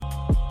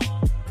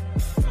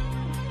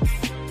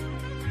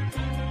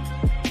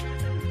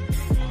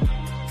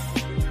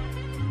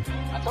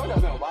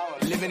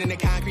Living in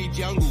the concrete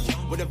jungle,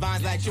 where the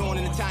vines latch on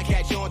and the time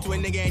catch on to a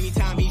nigga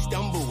anytime he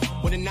stumble.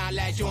 When the nine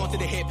latch on to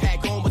the hip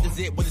pack on with the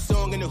zip, with the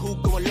song and the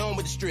hoop go along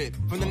with the strip.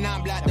 From the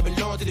nine block that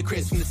belong to the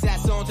Chris, from the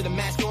sass on to the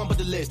mask on, but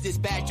the list.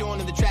 Dispatch on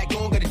and the track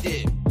on, got a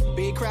dip.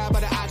 Big crowd by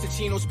the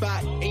Oxychino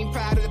spot. Ain't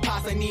proud of the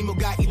pops like Nemo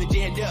got either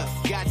jammed up.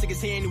 God took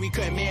his hand and we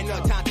couldn't man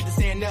up. Time to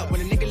stand up.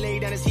 When a nigga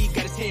laid down his heat,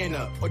 got his hand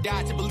up. Or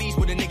died to police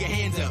with a nigga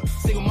hands up.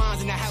 Single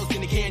moms in the house in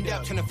the canned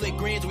up. Tryna flick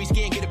grands, we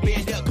scared get a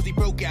band up. Cause he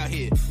broke out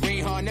here.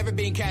 Rain hard, never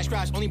been cash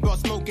crops, only brought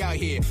smoke out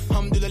here.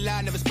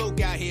 Alhamdulillah, never spoke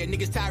out here.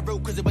 Niggas tied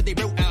rope cause of what they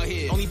wrote out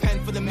here. Only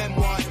pen for the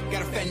memoirs,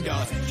 got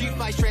offenders. Street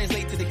fights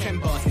translate to the Ken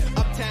boss.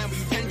 Uptown, where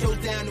you 10 toes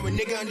down to a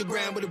nigga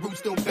underground where the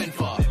roots don't bend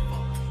far.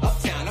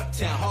 Uptown,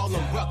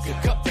 Harlem, Rucker,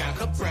 cup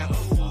round.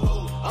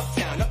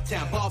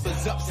 Uptown,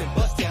 barbers, ups and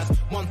bust downs.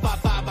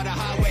 155 by the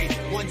highway,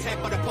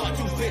 110 by the park,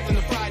 2/5 on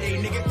the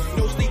Friday, nigga.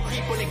 No sleep,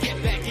 creep when they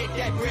get back, get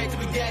that bread till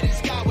we dead in the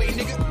skyway,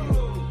 nigga.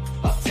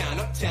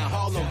 Uptown,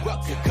 Harlem,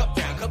 Rucker, cup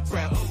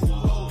round.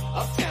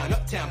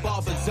 Uptown,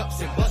 barbers,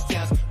 ups and bust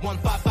downs.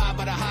 155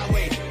 by the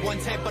highway,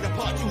 110 by the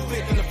park,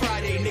 2/5 on the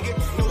Friday,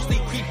 nigga. No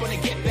sleep, creep when they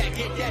get back,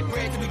 get that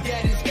bread till we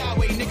dead in the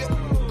skyway,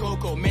 nigga.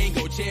 Cocoa,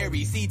 mango,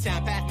 cherry,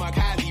 Seatown, Pathmark,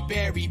 Highly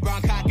Berry,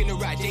 Broncock in the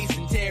ride,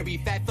 Jason Terry,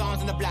 Fat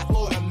Thorns in the block,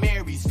 Florida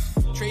Marys.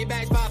 Trade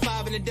bags,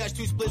 5-5 in the Dutch,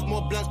 2 splits,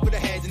 more blunts, put the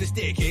heads in the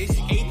staircase.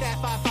 8 that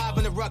 5-5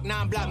 in the ruck,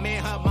 9 block,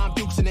 manhunt, mom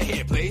dukes in the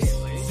hair place.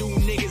 Zoo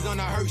niggas on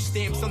the Hearst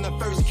stamps on the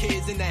first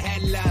kids in the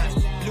headlines.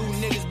 Blue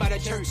niggas by the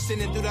church,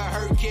 sending through the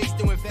herd kids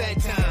doing fat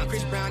time.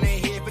 Chris Brown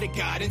ain't here for the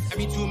guidance.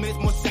 Every 2 minutes,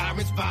 more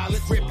sirens,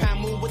 violence. Rip pound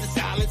move with the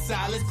silence.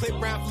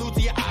 Clip round flew to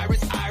your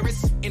iris.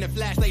 In a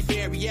flashlight,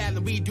 Barry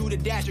Allen, we do the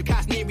dash with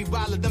Cosnary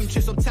Waller. Them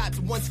trips on top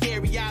to one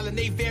scary island.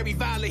 They very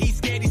violent, he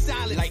scared, he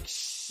silent. Like,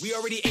 we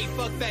already ate,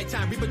 fuck fat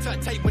time. Reaper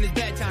tuck tight when it's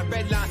bad time.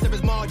 Red line,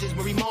 service margins,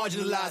 where we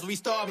marginalized. We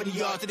starve in the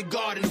yard to the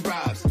garden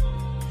arrives.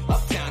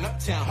 Uptown,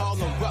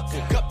 Harlem,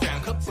 Rucker, cup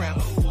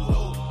round.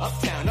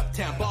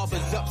 Uptown,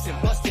 barbers, ups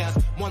and bust downs.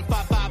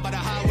 155 by the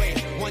highway,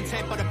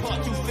 110 by the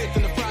park, 2/5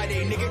 on the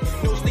Friday,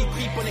 nigga. No sleep,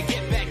 creep when they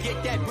get back,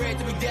 get that bread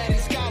till we dead in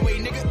the skyway,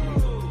 nigga.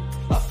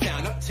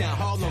 Uptown,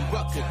 Harlem,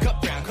 Rucker,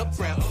 cup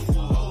round.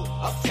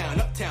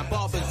 Uptown,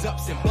 barbers,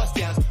 ups and bust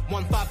downs.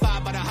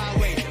 155 by the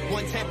highway,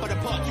 110 by the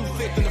park,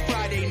 2/5 on the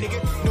Friday,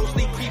 nigga. No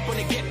sleep, creep when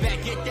they get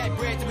back, get that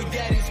bread till we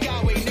dead in the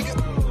skyway, nigga.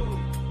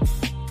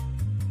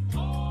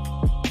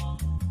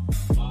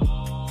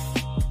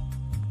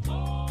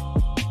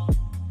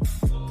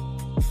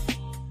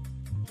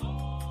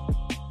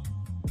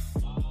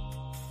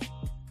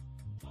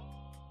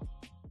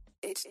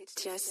 It's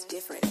just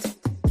different.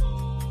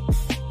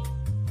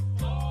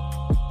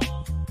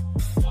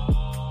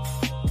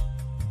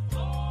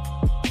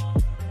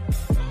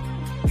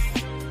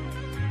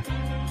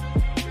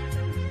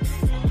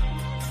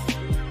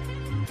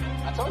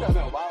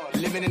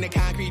 Living in the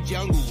concrete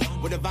jungle,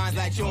 where the vines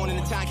latch on and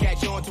the time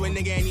catch on to a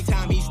nigga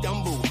anytime he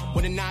stumble.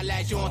 When the nine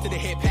latch on to the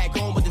hip pack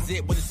on with the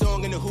zip, with the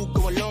song and the hoop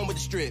go along with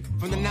the strip.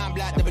 From the nine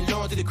block that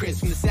belong to the Chris,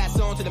 from the sass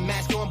on to the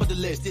mask on, but the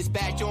list.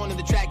 Dispatch on and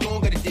the track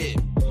on, got a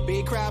dip.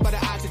 Big crowd by the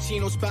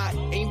Oxychino spot.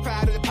 Ain't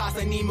proud of the pops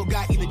like Nemo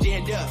got either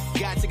jammed up.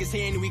 God took his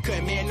hand and we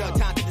couldn't man up.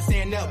 Time to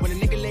stand up. When a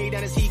nigga laid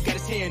down his heat, got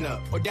his hand up.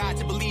 Or died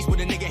to police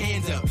with a nigga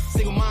hands up.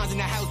 Single moms in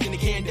the house in the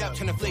canned up.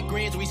 Tryna flick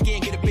grands, we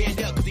scared get a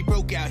band up. Cause he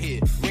broke out here.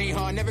 Rain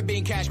hard, never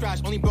been cash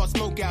crops, only brought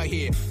smoke out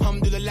here.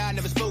 Alhamdulillah,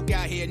 never spoke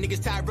out here.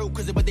 Niggas tied rope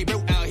cause of what they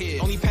wrote out here.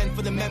 Only pen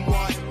for the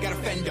memoirs, got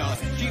offenders.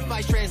 Street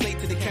fights translate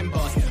to the Ken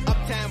boss.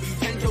 Uptown, where you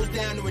 10 toes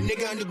down to a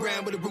nigga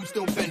underground where the roots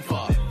don't bend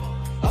far.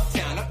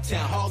 Uptown,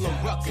 Harlem,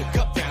 Rucker,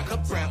 cup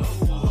round.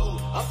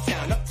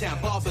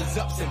 Uptown, barbers,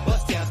 ups and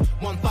bust downs.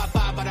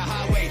 155 by the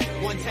highway,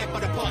 110 by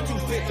the park,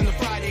 2/5 on the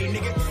Friday,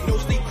 nigga. No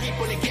sleep, creep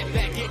when they get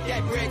back, get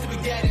that bread till we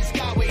dead in the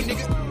skyway,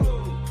 nigga.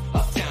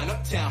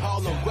 Uptown,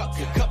 Harlem,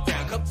 Rucker, cup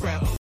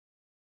round.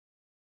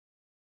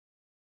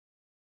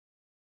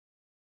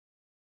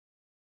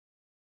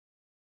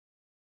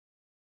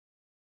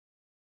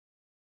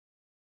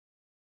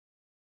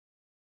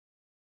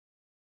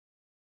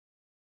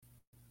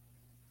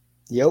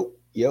 Yo.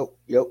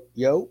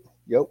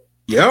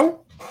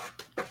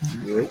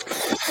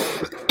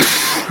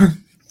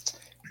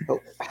 Oh,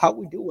 how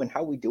we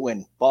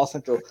doing? Ball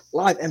Central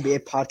live NBA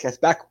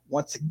podcast back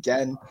once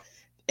again.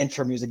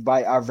 Intro music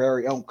by our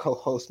very own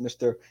co-host,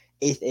 Mr.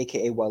 Eighth,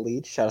 aka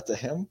Waleed. Shout out to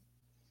him.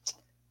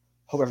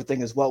 Hope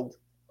everything is well,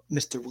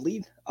 Mr.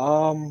 Waleed.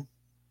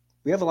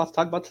 We have a lot to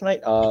talk about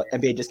tonight.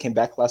 NBA just came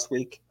back last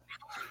week.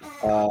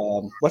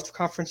 Western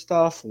Conference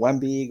stuff.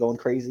 Wemby going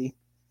crazy.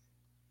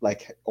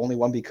 Like only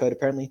Wemby could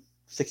apparently.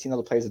 16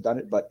 other players have done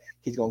it, but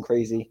he's going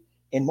crazy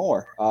and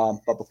more.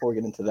 But before we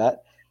get into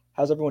that,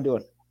 how's everyone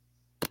doing?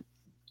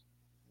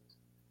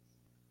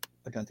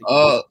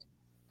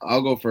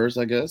 I'll go first,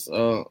 I guess.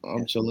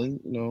 I'm chilling,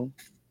 you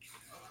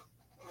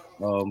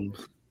know.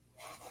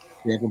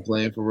 Can't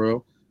complain for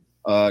real.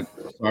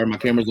 Sorry, my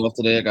camera's off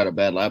today. I got a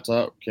bad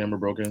laptop, camera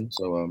broken,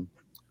 so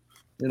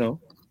you know.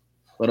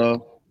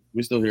 But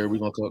we're still here. We're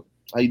gonna talk.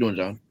 How you doing,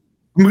 John?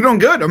 I'm doing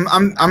good.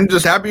 I'm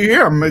just happy you're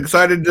here. I'm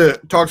excited to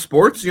talk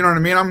sports. You know what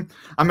I mean?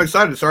 I'm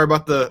excited. Sorry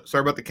about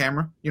the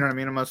camera. You know what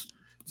I mean?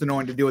 It's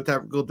annoying to deal with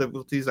technical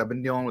difficulties. I've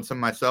been dealing with some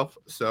myself.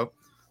 So,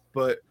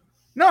 but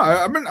no,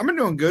 I've been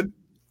doing good.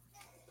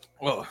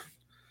 Well,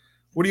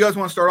 what do you guys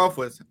want to start off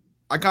with?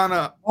 I kind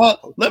of.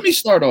 Let me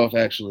start off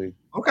actually.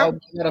 Okay. I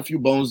got a few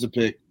bones to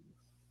pick.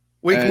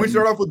 Wait, can we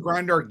start off with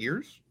grind our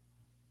gears?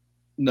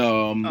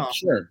 No,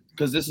 sure,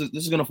 because this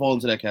is gonna fall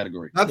into that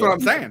category. That's what I'm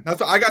saying. That's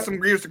what I got some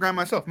gears to grind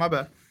myself. My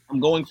bad. I'm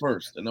going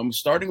first, and I'm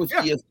starting with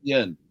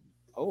ESPN.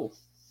 Oh,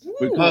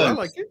 because I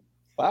like it.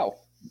 Wow.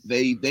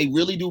 They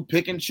really do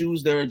pick and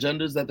choose their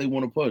agendas that they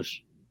want to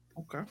push.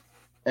 Okay.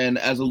 And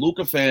as a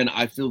Luka fan,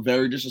 I feel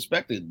very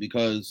disrespected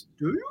because,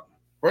 do you?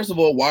 First of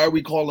all, why are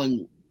we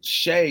calling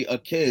Shea a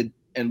kid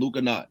and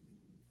Luka not?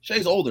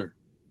 Shea's older.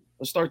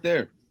 Let's start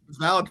there. It's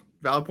valid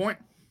point.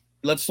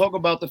 Let's talk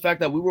about the fact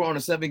that we were on a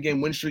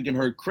 7-game win streak and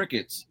heard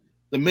crickets.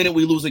 The minute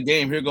we lose a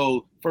game, here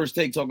go first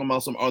take talking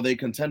about are they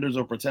contenders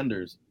or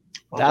pretenders?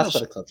 That's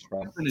what it comes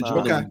from.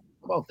 Okay. How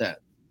about that?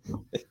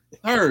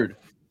 Third,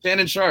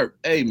 Shannon Sharp.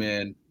 Hey,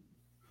 man,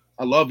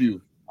 I love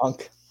you.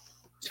 Unk.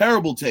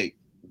 Terrible take.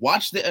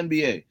 Watch the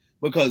NBA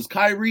because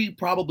Kyrie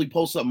probably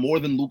posts up more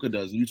than Luka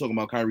does. And you talking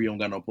about Kyrie don't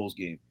got no post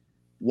game.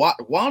 Why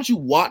don't you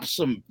watch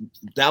some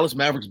Dallas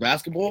Mavericks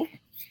basketball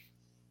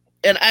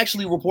and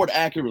actually report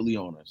accurately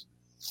on us?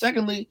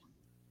 Secondly,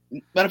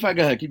 matter of fact,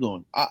 go ahead, keep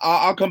going.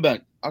 I'll come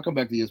back. I'll come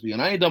back to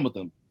ESPN. I ain't done with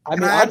them.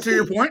 Can I add to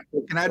your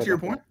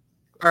point?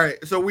 All right.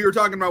 So we were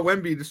talking about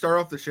Wemby to start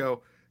off the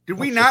show. Did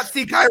we not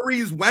see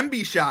Kyrie's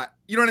Wemby shot?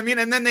 You know what I mean?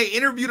 And then they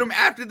interviewed him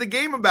after the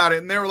game about it,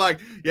 and they were like,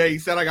 "Yeah, he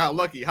said I got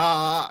lucky." Ha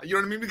ha. You know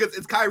what I mean? Because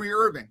it's Kyrie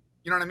Irving.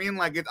 You know what I mean?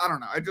 Like I don't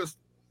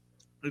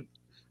know.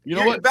 You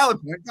know what?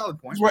 Valid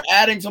point. We're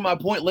adding to my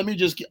point. Let me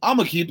I'm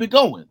gonna keep it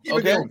going. Keep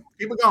it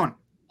going.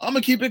 I'm gonna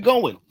keep it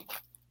going.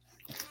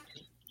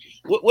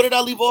 What did I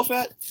leave off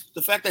at?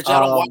 The fact that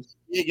y'all don't watch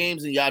NBA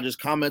games and y'all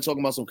just comment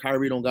talking about some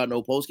Kyrie don't got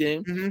no post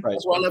game. Mm-hmm. Right.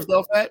 That's where I left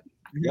off at.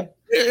 Yep.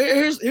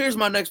 Here's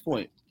my next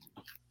point.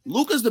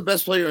 Luka's the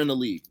best player in the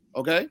league.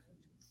 Okay,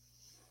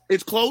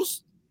 it's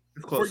close.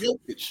 For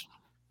Jokic.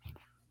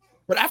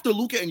 But after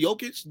Luka and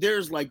Jokic,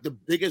 there's like the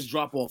biggest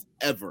drop off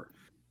ever.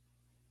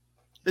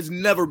 It's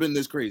never been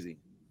this crazy.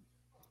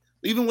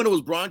 Even when it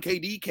was Bron,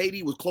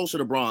 KD was closer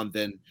to Bron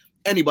than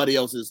anybody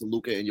else is to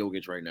Luka and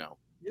Jokic right now.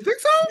 You think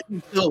so?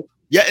 And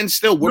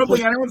still, you don't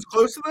think anyone's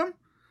close to them?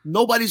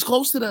 Nobody's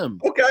close to them.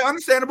 Okay,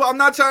 understandable. I'm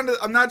not trying to.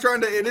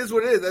 It is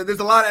what it is. There's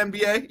a lot of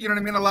NBA. You know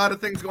what I mean? A lot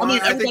of things going on.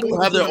 Everybody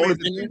will have their own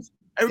opinions.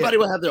 Everybody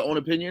will have their own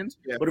opinions.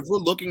 Yeah. But if we're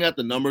looking at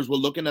the numbers, we're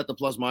looking at the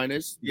plus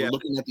minus. Yeah. We're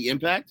looking at the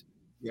impact.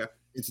 Yeah,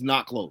 it's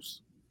not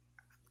close.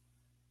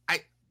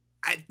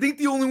 I think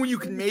the only one you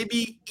can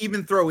maybe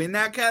even throw in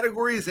that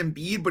category is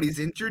Embiid, but he's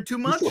injured too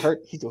much.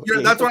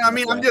 That's what I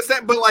mean. I'm just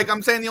saying, but like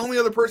I'm saying, the only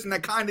other person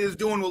that kind of is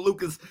doing what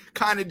Luka's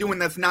kind of doing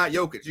that's not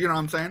Jokic. You know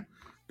what I'm saying?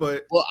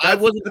 But I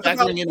wasn't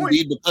factoring in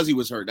Embiid because he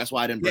was hurt. That's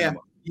why I didn't bring him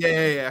up.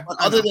 Yeah.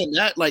 But other than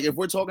that, like if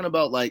we're talking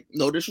about like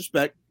no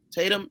disrespect,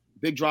 Tatum,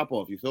 big drop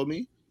off. You feel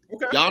me?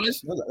 Okay.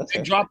 Giannis,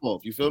 big drop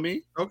off. You feel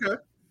me? Okay.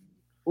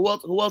 Who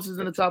else is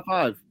in the top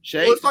 5?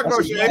 Shea. Let's talk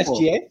about Shea.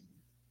 SGA.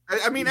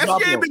 I mean,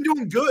 SGA been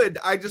doing good.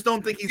 I just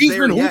don't think he's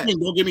there been yet. Hooping,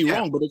 don't get me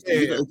wrong, but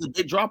it's a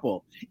big drop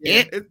off. Yeah,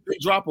 and it's a big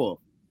drop off.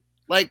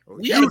 Like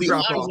we gotta be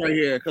honest right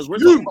here because we're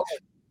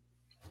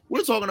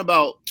talking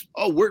about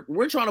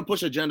we're trying to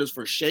push agendas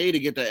for Shea to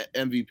get the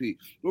MVP.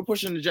 We're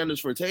pushing agendas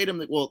for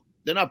Tatum. Well,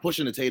 they're not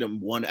pushing the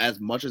Tatum one as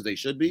much as they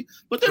should be,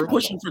 but they're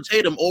pushing for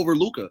Tatum over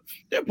Luka.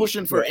 They're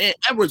pushing for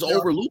Edwards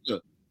over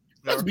Luka.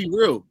 Let's be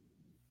real.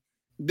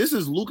 This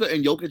is Luka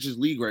and Jokic's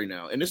league right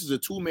now, and this is a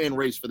 2-man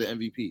race for the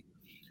MVP.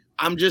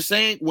 I'm just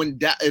saying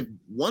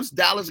once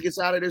Dallas gets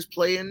out of this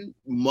playing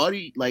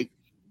muddy, like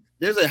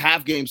there's a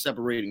half game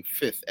separating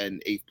 5th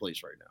and 8th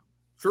place right now.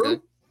 True.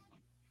 Okay?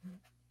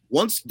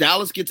 Once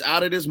Dallas gets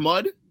out of this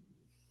mud,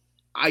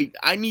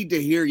 I need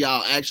to hear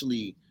y'all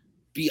actually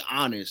be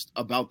honest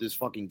about this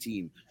fucking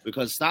team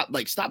because stop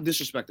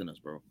disrespecting us,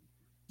 bro.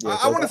 Yeah,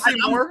 I want to see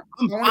more.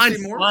 I'm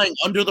flying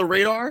under the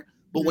radar,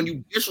 but when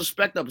you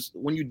disrespect us,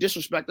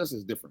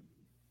 it's different.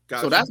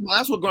 Gotcha. So that's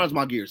what grinds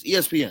my gears.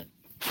 ESPN.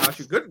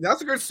 Good.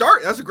 That's a good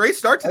start. That's a great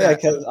start to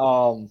that. Because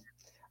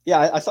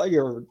I saw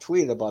your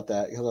tweet about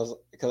that because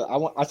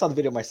I saw the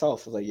video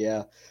myself. I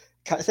was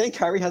like, saying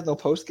Kyrie has no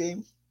post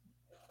game.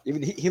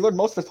 Even he learned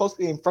most of his post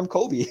game from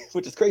Kobe,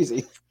 which is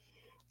crazy.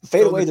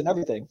 Fadeaways and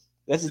everything.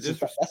 That's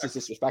just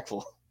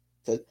disrespectful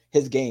to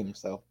his game.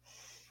 So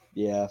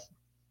yeah,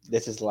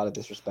 this is a lot of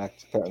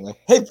disrespect apparently.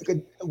 Hey,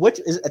 which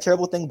is a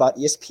terrible thing about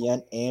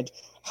ESPN and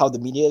how the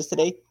media is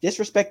today.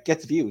 Disrespect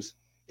gets views.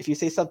 If you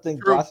say something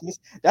blasphemous,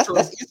 that's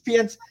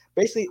ESPN's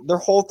basically their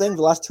whole thing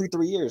the last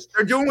 2-3 years.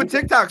 They're doing what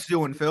TikTok's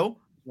doing, Phil.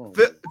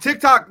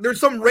 TikTok, there's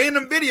some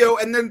random video,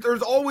 and then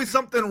there's always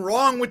something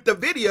wrong with the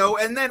video,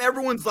 and then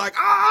everyone's like,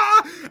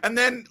 and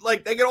then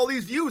like they get all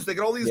these views, they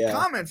get all these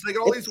comments, they get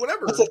all these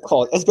whatever. What's it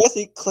called? It's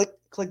basically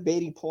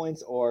clickbaiting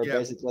points or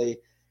basically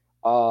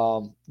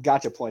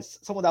gotcha points.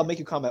 Someone that'll make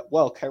you comment,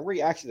 well,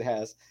 Kyrie actually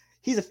has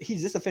he's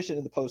this efficient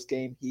in the post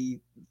game. He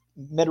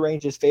mid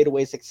ranges,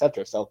 fadeaways,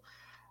 etc. So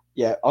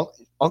yeah,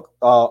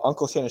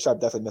 Uncle Shannon Sharp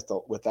definitely missed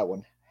with that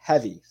one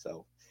heavy.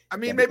 So I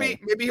mean, maybe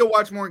he'll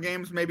watch more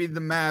games. Maybe the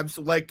Mavs,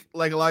 like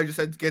Elijah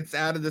said, gets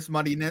out of this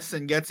muddiness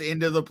and gets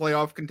into the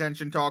playoff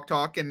contention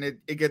talk, and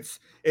it's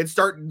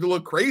starting to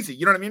look crazy.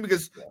 You know what I mean?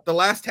 Because the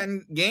last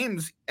 10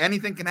 games,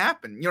 anything can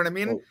happen. You know what I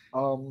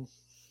mean?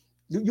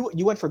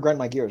 You went for grind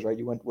my gears, right?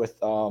 You went with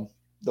the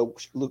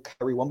Luke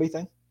Kyrie Wemby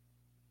thing.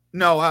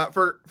 No,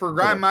 for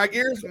grind my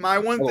gears, my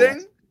one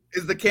thing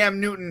is the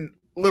Cam Newton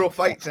little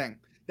fight thing.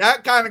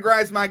 That kind of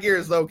grinds my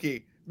gears, low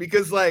key,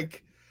 because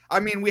like. I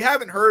mean, we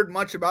haven't heard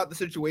much about the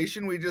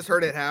situation. We just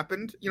heard it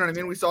happened. You know what I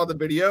mean? We saw the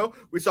video.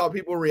 We saw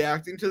people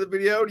reacting to the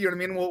video. You know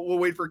what I mean? We'll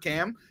wait for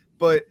Cam.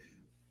 But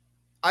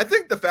I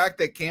think the fact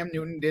that Cam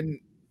Newton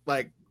didn't,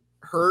 like,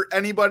 hurt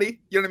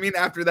anybody, you know what I mean,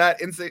 after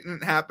that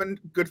incident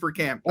happened, good for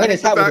Cam. And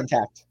his hat was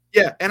intact.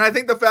 Yeah, and I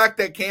think the fact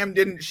that Cam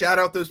didn't shout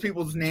out those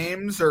people's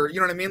names or, you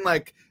know what I mean?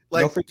 Like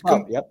no freak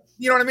out. Yep.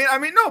 You know what I mean? I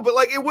mean, no, but,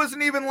 like, it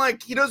wasn't even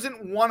like he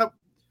doesn't want to.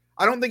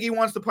 I don't think he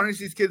wants to punish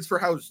these kids for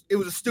how it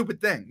was a stupid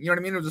thing. You know what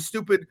I mean? It was a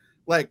stupid,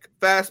 like,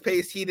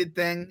 fast-paced, heated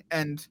thing.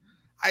 And,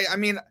 I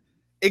mean,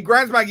 it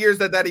grinds my gears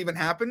that even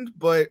happened,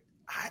 but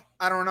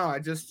I don't know. I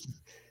just...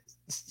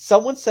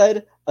 Someone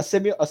said a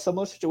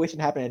similar situation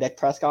happened to Dak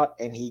Prescott,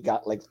 and he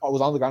got, like,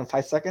 was on the ground in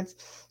 5 seconds.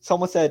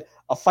 Someone said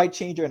a fight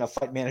changer and a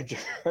fight manager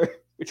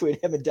between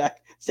him and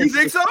Dak. You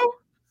think so?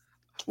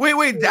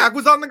 Wait, Dak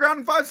was on the ground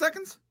in 5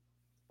 seconds?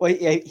 Well,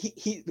 yeah,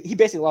 he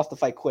basically lost the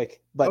fight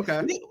quick. But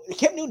okay.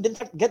 Cam Newton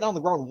didn't get on the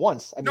ground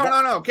once. I mean,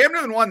 no. Cam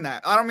Newton won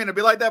that. I don't mean to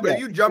be like that, but if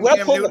you jump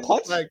Cam Newton,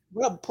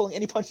 we're not pulling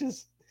any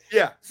punches.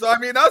 Yeah, so I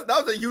mean that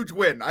was a huge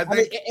win. I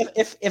think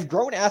if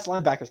grown ass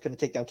linebackers couldn't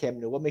take down Cam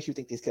Newton, what makes you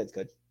think these kids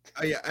could?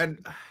 Yeah,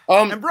 and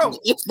bro,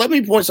 let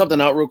me point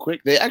something out real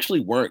quick. They actually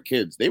weren't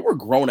kids; they were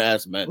grown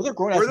ass men. Well, they're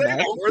grown ass men.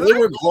 They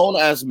were grown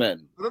ass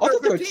men. I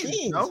thought they were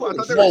teens. No,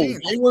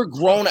 they were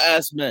grown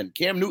ass men.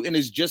 Cam Newton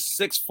is just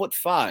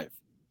 6'5".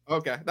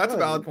 Okay, that's a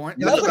valid point.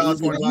 That's a valid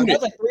point.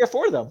 That's like 3 or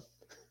 4 of them.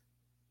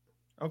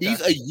 Okay.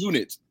 He's a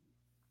unit.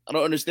 I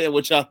don't understand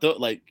what y'all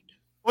thought. Like,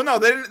 well, no,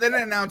 they didn't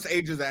announce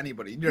ages of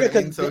anybody. You know what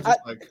I mean? So it's just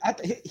like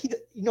he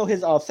you know,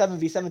 his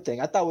 7v7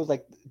 thing. I thought it was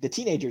like the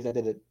teenagers that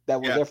did it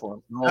that were there for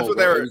him. No, that's what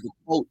they were.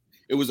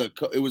 It was a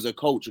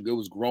coach. It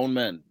was grown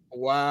men.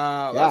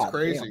 Wow, that's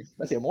crazy. Damn.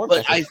 That's even more.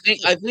 But I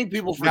think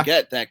people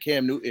forget that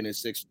Cam Newton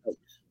is 6'.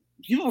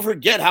 People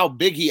forget how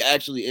big he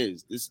actually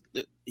is.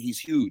 He's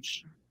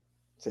huge.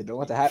 So don't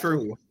let the hat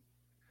fool you.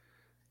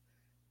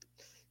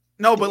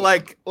 No, but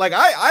like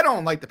I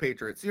don't like the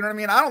Patriots. You know what I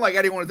mean? I don't like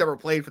anyone who's ever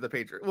played for the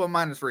Patriots. Well,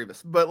 minus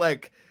Revis. But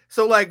like,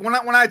 so like when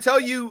I tell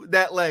you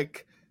that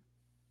like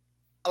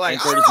I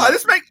don't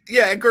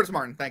know, and Curtis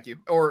Martin, thank you.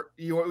 Or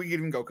we can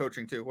even go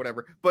coaching too,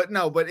 whatever. But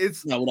no, but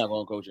it's no, we're not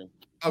going coaching.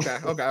 Okay.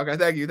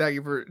 Thank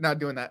you for not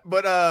doing that.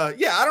 But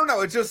yeah, I don't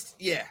know. It's just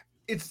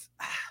it's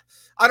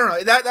I don't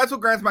know. That's what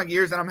grinds my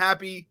gears, and I'm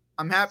happy.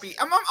 I'm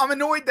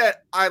annoyed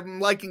that I'm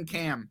liking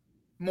Cam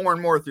more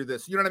and more through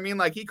this. You know what I mean?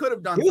 Like he could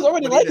have done. He was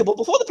already likable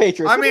before the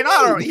Patriots. I mean,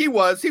 I don't know. He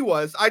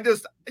was. I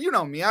just, you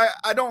know me.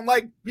 I don't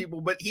like people,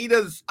 but he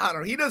does. I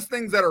don't know. He does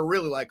things that are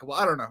really likable.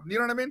 I don't know. You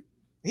know what I mean?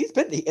 He's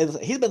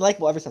been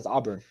likable ever since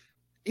Auburn.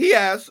 He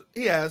has.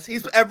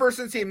 He's ever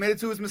since he admitted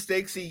to his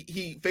mistakes.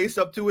 He faced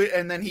up to it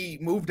and then he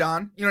moved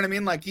on. You know what I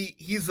mean? Like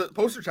he's a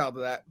poster child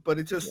of that. But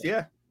it's just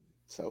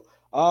So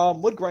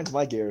what grinds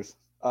my gears?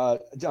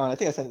 John, I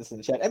think I sent this in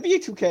the chat.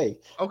 NBA 2K.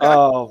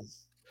 Okay.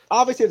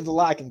 Obviously, there's a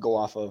lot I can go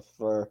off of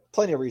for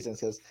plenty of reasons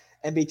because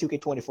NBA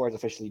 2K24 is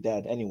officially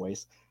dead,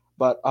 anyways.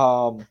 But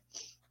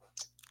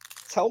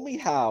tell me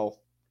how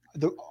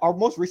our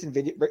most recent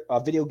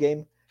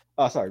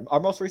our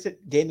most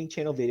recent gaming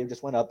channel video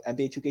just went up.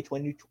 NBA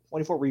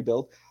 2K24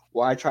 rebuild,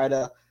 where I try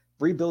to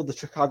rebuild the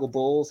Chicago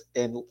Bulls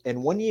in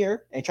 1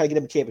 year and try to get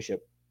them a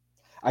championship.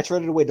 I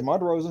traded away DeMar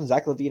DeRozan,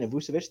 Zach LaVine, and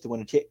Vucevic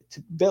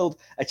to build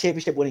a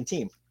championship-winning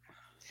team.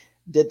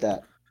 Did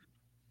that.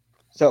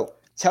 So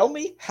tell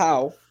me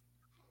how.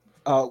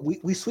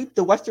 We sweep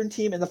the Western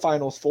team in the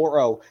finals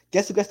 4-0.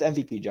 Guess who gets the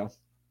MVP, John?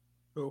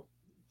 Who?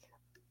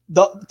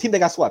 The team that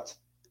got swept.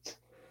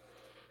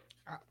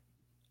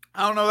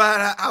 I don't know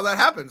how that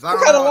happens.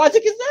 What kind of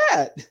logic is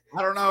that?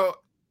 I don't know.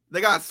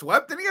 They got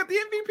swept and he got the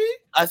MVP?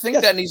 I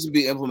think that needs to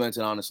be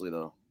implemented, honestly,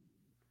 though.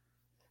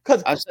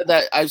 Because I've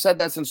said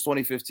that since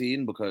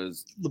 2015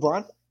 because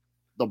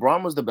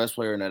LeBron was the best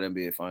player in that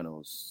NBA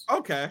Finals.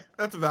 Okay,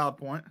 that's a valid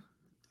point.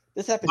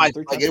 This happened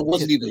 3 times. It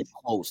wasn't even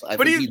close. I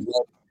think he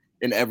won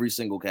in every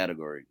single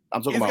category.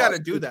 I'm talking about. He's got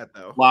to do that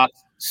though.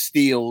 Blocks,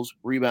 steals,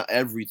 rebound,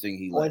 everything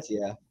he led.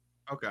 Yeah.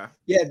 Okay.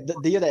 Yeah,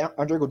 the year that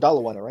Andre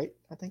Iguodala won it, right?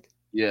 I think.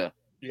 Yeah.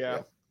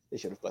 They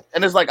should have played.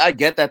 And it's like I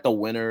get that the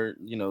winner,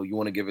 you know, you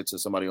want to give it to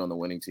somebody on the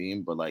winning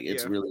team, but like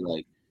it's really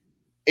like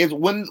it's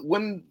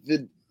when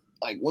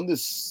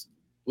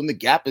the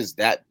gap is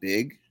that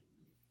big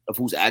of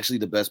who's actually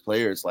the best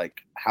player, it's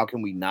like how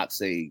can we not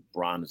say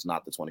Bron is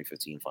not the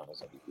 2015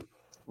 Finals MVP?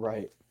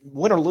 Right.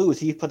 Win or lose,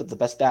 he put up the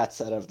best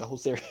stats out of the whole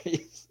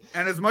series.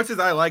 And as much as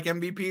I like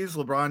MVPs,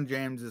 LeBron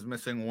James is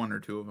missing one or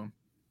two of them,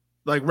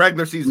 like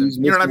regular season.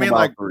 You know what I mean?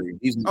 Like,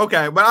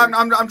 okay, but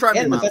I'm trying to.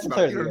 And defensive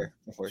player of the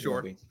year.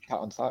 Sure.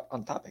 On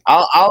topic.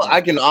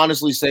 I can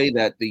honestly say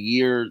that the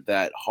year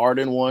that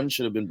Harden won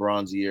should have been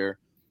Bron's year.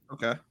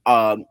 Okay.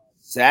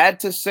 Sad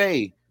to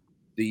say,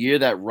 the year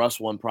that Russ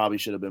won probably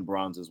should have been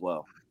Bron's as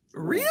well.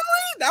 Really?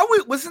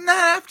 Wasn't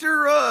that after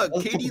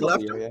KD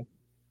left? Yeah.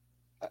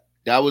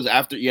 That was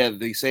after,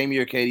 the same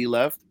year KD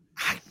left.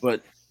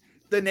 But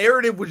the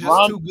narrative was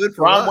just too good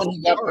for Ron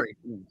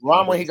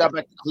when he got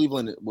back to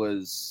Cleveland, it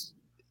was.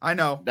 I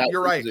know.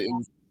 You're right. It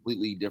was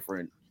completely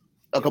different.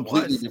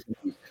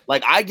 Different.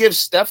 Like, I give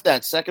Steph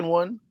that second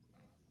one,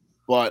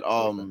 but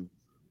the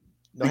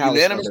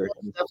unanimous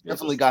Steph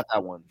definitely got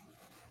that one.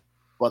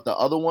 But the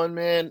other one,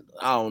 man,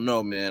 I don't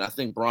know, man. I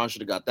think Bron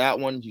should have got that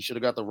one. He should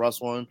have got the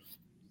Russ one,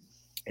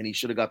 and he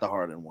should have got the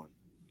Harden one.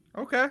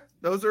 Okay,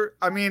 those are.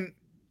 I mean,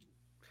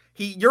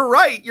 you're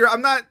right.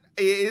 I'm not.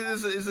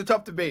 It's a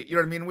tough debate. You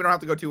know what I mean? We don't have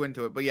to go too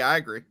into it, but yeah, I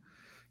agree.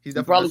 He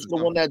probably should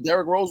have won that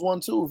Derrick Rose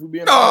one too. If we're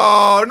being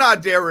no,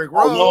 not Derrick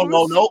Rose.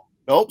 Oh,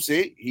 nope.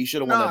 See, he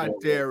should have won that.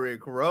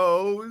 Derrick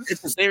Rose.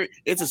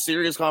 It's a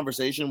serious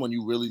conversation when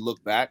you really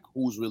look back.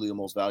 Who's really the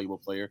most valuable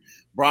player?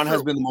 Bron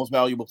has been the most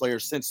valuable player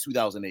since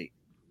 2008.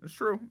 It's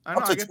true. I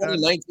know. Up to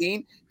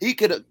 2019, you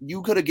could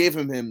have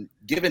given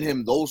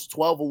him those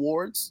 12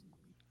 awards,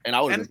 and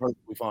I would have been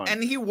perfectly fine.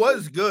 And he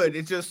was good.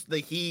 It's just the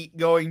Heat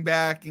going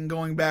back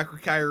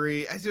with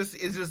Kyrie. It's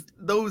just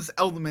those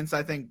elements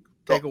I think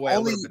take away a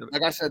little bit of it.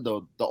 Like I said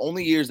though, the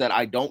only years that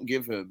I don't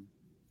give him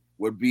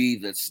would be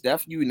the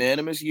Steph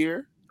unanimous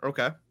year.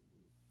 Okay.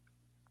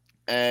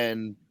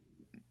 And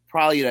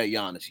probably that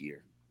Giannis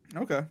year.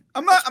 Okay.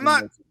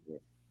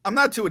 I'm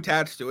not too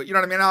attached to it. You know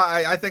what I mean?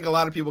 I think a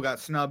lot of people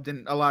got snubbed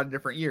in a lot of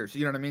different years.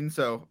 You know what I mean?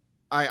 So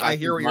I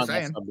hear what you're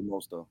saying. The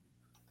most, though.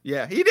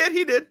 Yeah, he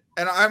did.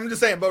 And I'm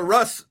just saying, but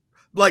Russ,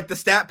 like the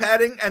stat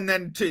padding and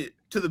then to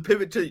the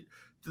pivot to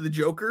the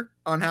Joker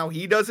on how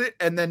he does it,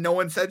 and then no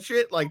one said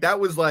shit. Like that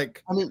was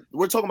like. I mean,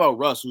 we're talking about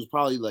Russ, who's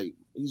probably like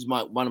he's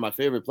one of my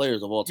favorite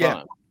players of all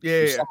time.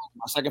 Yeah.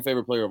 My second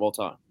favorite player of all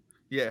time.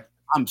 Yeah.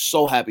 I'm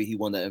so happy he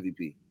won that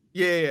MVP.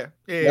 Yeah.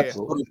 But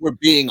if we're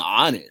being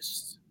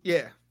honest.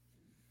 Yeah.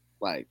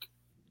 Like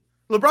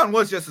LeBron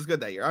was just as good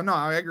that year.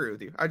 I agree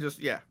with you. I don't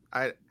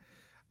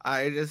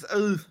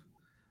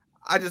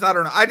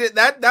know.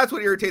 That's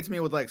what irritates me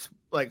with like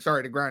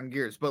sorry to grind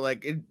gears, but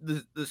like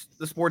the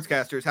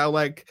sportscasters,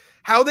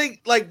 how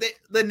they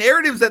the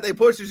narratives that they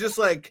push is just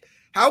like,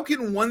 how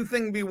can one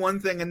thing be one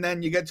thing and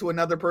then you get to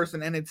another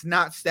person and it's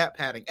not stat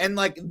padding? And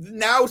like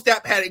now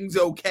stat padding's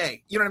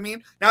okay. You know what I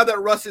mean? Now that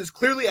Russ is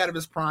clearly out of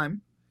his prime,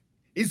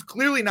 he's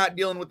clearly not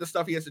dealing with the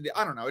stuff he has to do.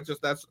 I don't know. It's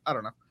just I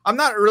don't know. I'm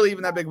not really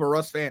even that big of a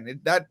Russ fan.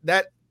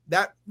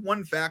 That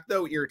one fact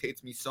though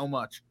irritates me so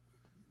much.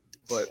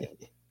 But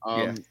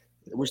yeah.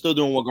 We're still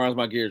doing what grinds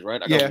my gears,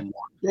 right?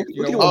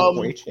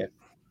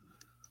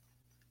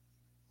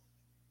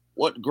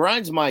 What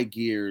grinds my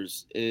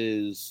gears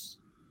is,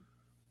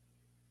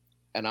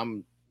 and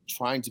I'm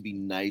trying to be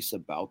nice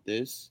about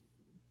this,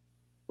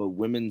 but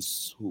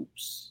women's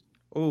hoops.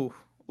 Ooh.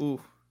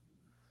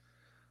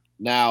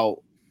 Now,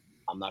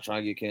 I'm not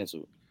trying to get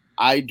canceled.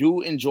 I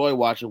do enjoy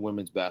watching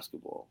women's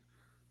basketball.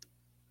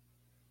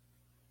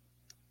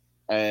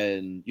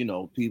 And,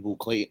 people,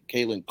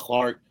 Caitlin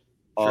Clark,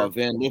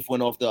 Van Liff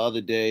went off the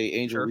other day,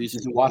 Angel Reese.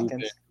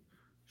 Watkins.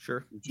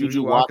 Sure.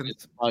 Juju Watkins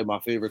is probably my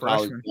favorite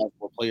college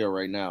basketball player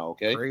right now,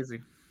 okay? Crazy.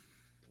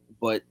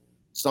 But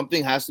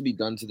something has to be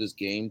done to this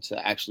game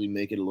to actually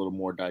make it a little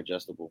more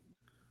digestible.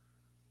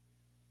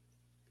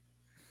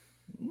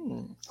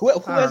 Who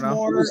has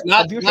more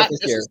viewership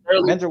this year?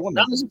 Men's or women's?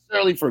 Not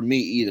necessarily for me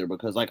either,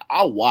 because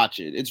I'll watch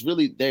it. It's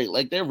really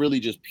they're really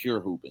just pure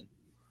hooping.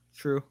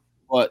 True.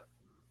 But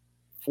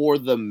for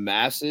the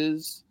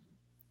masses,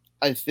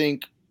 I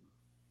think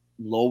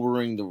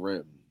lowering the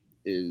rim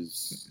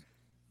is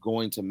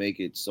going to make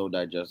it so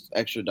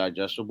extra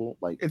digestible.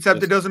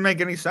 Except it doesn't make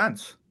any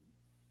sense.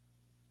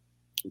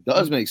 It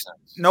does make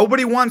sense.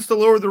 Nobody wants to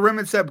lower the rim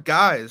except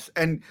guys.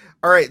 And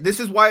all right, this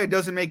is why it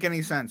doesn't make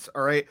any sense.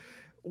 All right.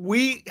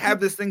 We have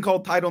this thing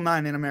called Title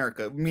IX in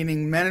America,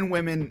 meaning men and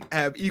women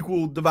have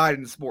equal divide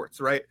in sports,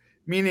 right?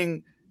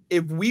 Meaning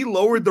if we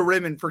lowered the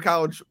rim for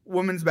college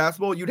women's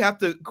basketball, you'd have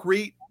to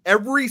create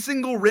every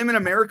single rim in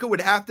America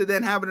would have to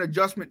then have an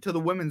adjustment to the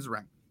women's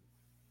rim.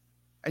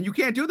 And you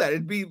can't do that.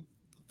 It'd be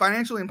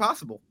financially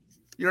impossible.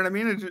 You know what I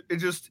mean?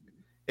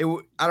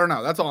 I don't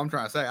know. That's all I'm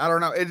trying to say. I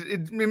don't know.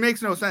 It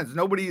makes no sense.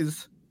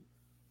 Nobody's.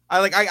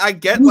 I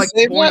get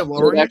the point of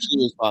lowering. It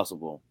actually is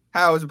possible.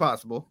 How is it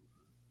possible?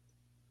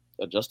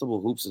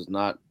 Adjustable hoops is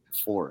not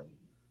foreign.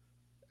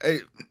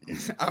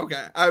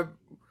 Okay.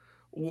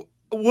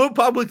 What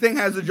public thing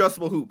has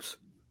adjustable hoops?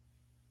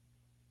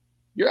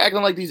 You're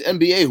acting like these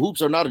NBA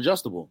hoops are not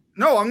adjustable.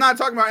 No, I'm not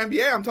talking about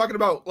NBA. I'm talking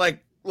about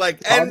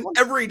and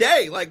every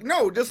day. Like,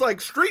 no, just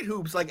like street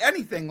hoops, like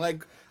anything.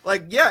 Like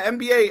yeah,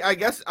 NBA, I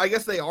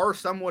guess they are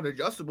somewhat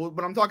adjustable,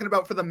 but I'm talking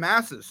about for the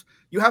masses.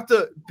 You have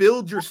to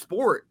build your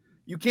sport.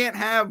 You can't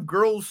have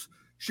girls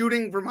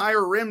shooting from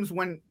higher rims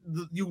when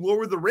you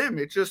lower the rim.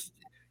 It's just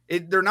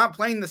they're not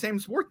playing the same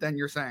sport then,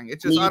 you're saying.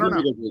 It's just, I don't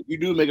know. You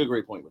do make a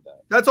great point with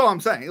that. That's all I'm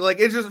saying. Like,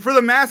 it's just for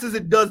the masses,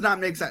 it does not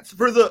make sense.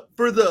 For the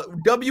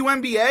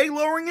WNBA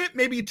lowering it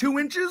maybe 2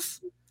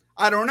 inches,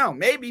 I don't know.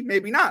 Maybe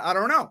not. I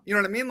don't know. You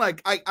know what I mean?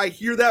 Like, I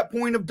hear that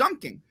point of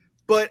dunking,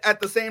 but at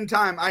the same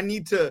time,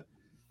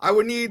 I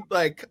would need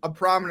like a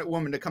prominent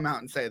woman to come out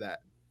and say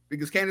that,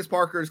 because Candace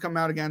Parker has come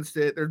out against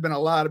it. There's been a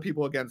lot of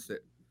people against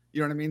it.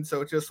 You know what I mean?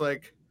 So it's just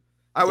like,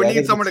 I would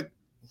need someone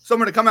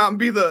to come out and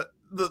be the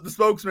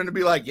spokesman to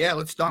be like, yeah,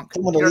 let's dunk.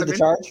 Someone to lead the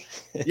charge.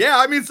 Yeah,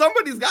 I mean,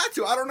 somebody's got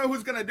to. I don't know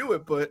who's gonna do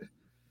it, but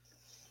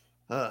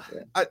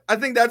I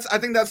think that's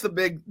the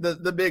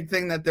big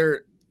thing that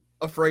they're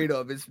afraid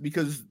of, is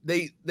because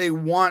they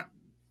want,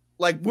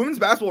 like, women's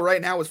basketball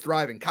right now is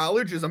thriving.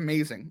 College is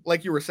amazing,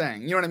 like you were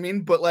saying. You know what I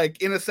mean? But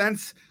like, in a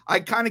sense, I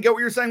kind of get what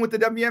you're saying with the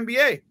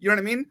WNBA. You know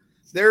what I mean?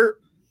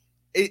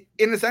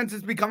 In a sense,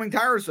 it's becoming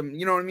tiresome.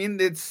 You know what I mean?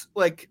 It's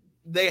like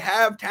they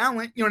have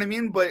talent. You know what I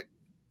mean? But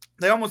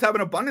they almost have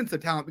an abundance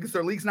of talent because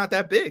their league's not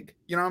that big.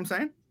 You know what I'm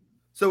saying?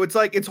 So it's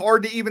like, it's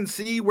hard to even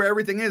see where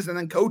everything is. And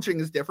then coaching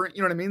is different.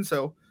 You know what I mean?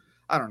 So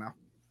I don't know.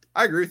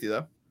 I agree with you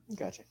though.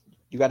 Gotcha.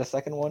 You got a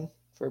second one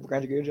for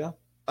Grant Joe?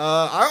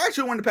 I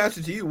actually wanted to pass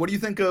it to you. What do you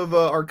think of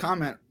our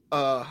comment?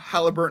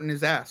 Halliburton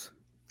is ass.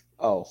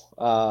 First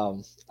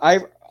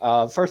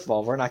of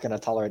all, we're not going to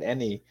tolerate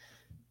any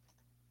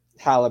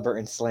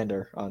Halliburton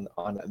slander on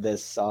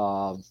this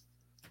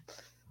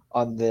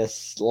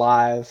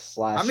live /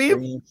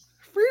 stream.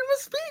 Freedom of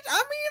speech.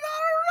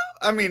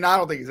 I mean, I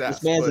don't think he's ass.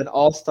 This man's an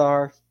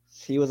all-star.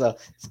 He was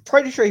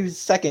pretty sure he was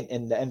second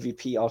in the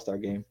MVP All-Star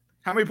game.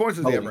 How many points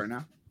does he have right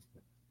now?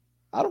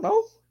 I don't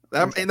know.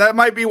 That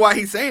might be why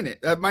he's saying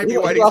it. That might be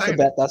why he's saying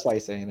it. That's why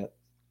he's saying it.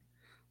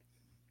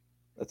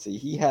 Let's see.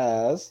 He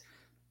has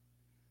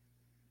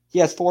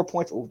 4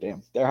 points. Oh,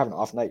 damn. They're having an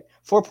off night.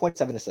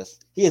 4.7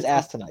 assists. He is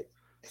ass tonight.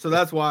 So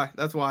that's why.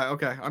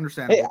 Okay,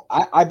 understand. Hey,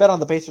 I bet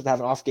on the Pacers to have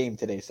an off game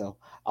today, so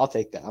I'll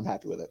take that. I'm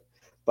happy with it.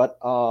 But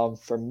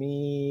for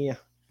me,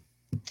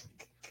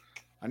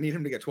 I need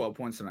him to get 12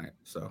 points tonight.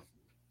 So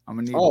I'm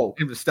gonna need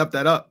him to step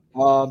that up.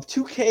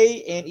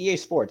 2K and EA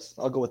Sports.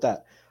 I'll go with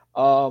that.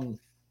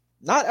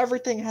 Not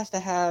everything has to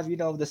have,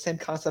 the same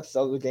concepts as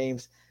other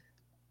games.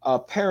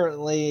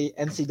 Apparently,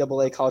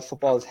 NCAA college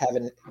football is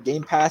having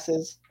game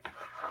passes.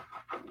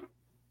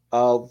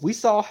 We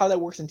saw how that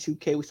works in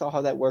 2K. We saw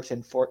how that works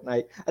in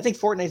Fortnite. I think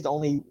Fortnite is the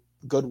only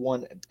good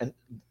one, and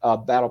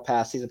Battle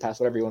Pass, Season Pass,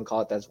 whatever you want to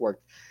call it, that's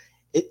worked.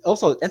 It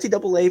also,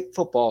 NCAA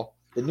football,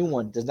 the new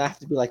one, does not have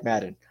to be like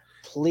Madden.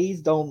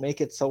 Please don't make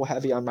it so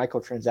heavy on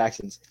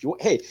microtransactions.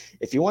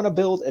 If you want to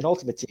build an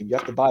ultimate team, you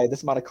have to buy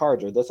this amount of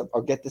cards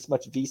or get this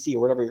much VC or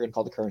whatever you're going to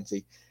call the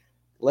currency.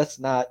 Let's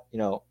not,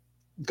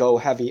 go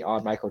heavy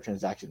on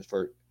microtransactions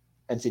for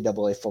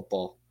NCAA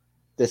football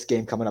this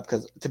game coming up.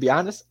 Because to be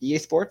honest, EA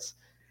Sports,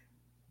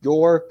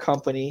 your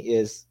company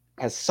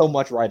has so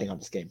much riding on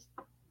this game.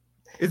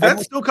 Is that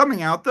still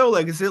coming out though?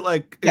 Like, is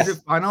it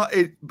final?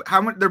 How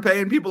much they're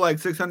paying people, like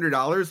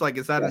 $600? Like,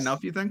 is that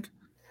enough, you think?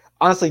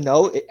 Honestly,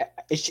 no.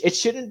 It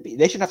shouldn't be.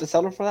 They shouldn't have to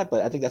settle for that,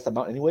 but I think that's the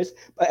amount anyways.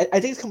 But I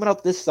think it's coming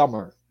out this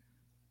summer.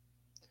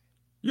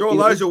 Yo,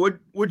 Elijah,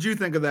 what'd you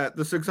think of that?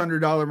 The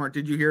 $600 mark.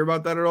 Did you hear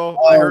about that at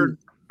all? I heard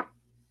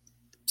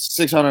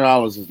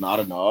 $600 is not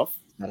enough.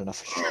 Not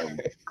enough.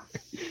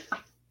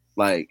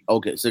 Like,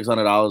 okay,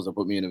 $600 to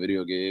put me in a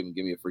video game and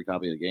give me a free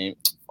copy of the game.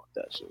 Fuck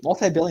that shit.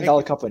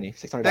 Multi-billion-dollar company.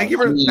 $600. Thank you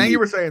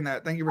for saying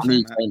that.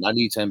 I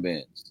need 10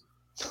 bands.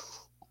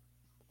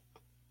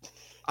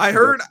 I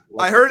heard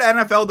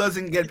NFL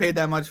doesn't get paid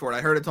that much for it.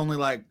 I heard it's only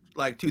like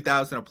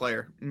 $2,000 a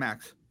player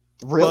max.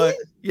 Really? But,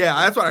 yeah,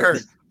 that's what I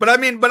heard. But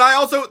I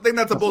also think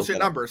that's a bullshit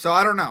number. So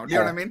I don't know. Do you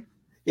know what I mean?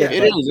 Yeah,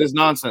 it is. It's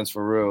nonsense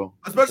for real.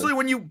 Especially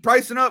when you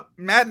pricing up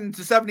Madden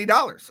to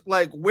 $70.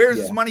 Like, where's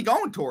this money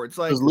going towards?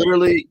 Like, there's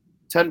literally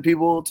 10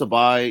 people to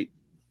buy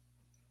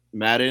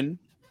Madden.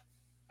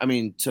 I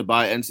mean, to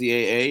buy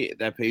NCAA,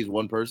 that pays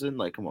one person.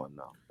 Like, come on,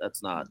 no,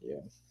 that's not. Yeah.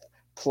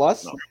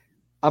 Plus,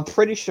 I'm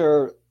pretty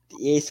sure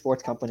the EA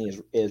Sports company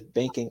is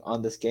banking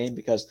on this game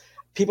because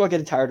people are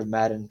getting tired of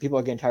Madden. People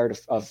are getting tired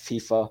of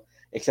FIFA,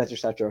 et cetera, et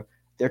cetera.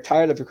 They're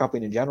tired of your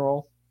company in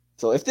general.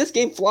 So if this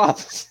game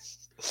flops.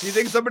 Do you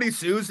think somebody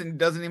sues and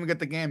doesn't even get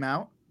the game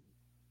out?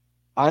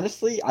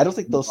 Honestly, I don't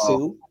think they'll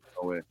sue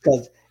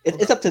because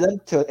it's up to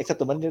them to accept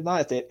the money or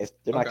not. If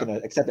they're not going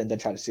to accept it and then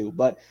try to sue.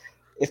 But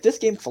if this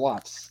game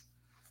flops,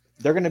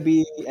 they're going to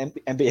be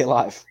NBA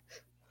Live.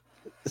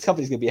 This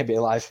company's going to be NBA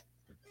Live.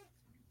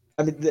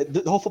 I mean,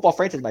 the whole football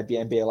franchise might be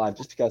NBA Live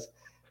just because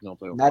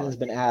Madden's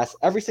been asked.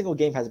 Every single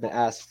game has been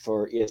asked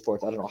for EA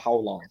Sports. I don't know how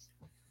long.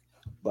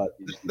 But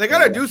they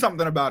got to do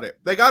something about it.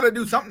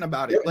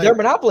 They're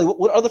monopoly.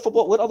 What other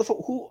football?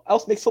 Who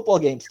else makes football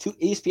games?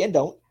 ESPN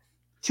don't.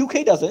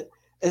 2K doesn't.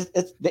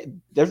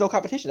 There's no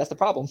competition. That's the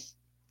problem.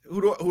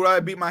 who do I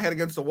beat my head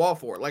against the wall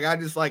for? Like I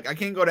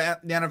can't go to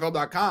the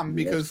NFL.com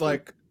because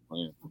like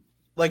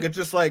it's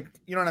just like,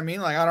 you know what I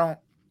mean? Like I don't.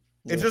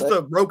 It's just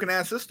a broken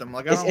ass system.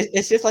 Like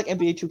it's just like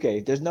NBA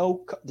 2K. There's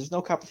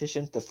no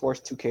competition to force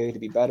 2K to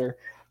be better.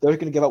 They're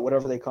going to give out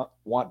whatever they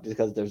want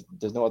because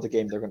there's no other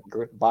game they're going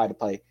to buy to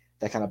play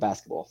that kind of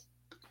basketball.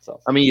 So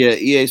I mean, yeah,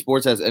 EA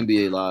Sports has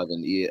NBA Live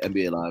and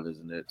NBA Live,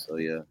 isn't it? So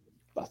yeah,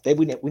 but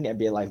we need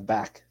NBA Live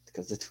back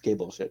because the 2K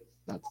bullshit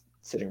not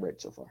sitting right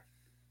so far.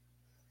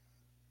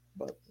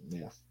 But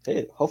yeah,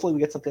 hey, hopefully we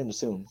get something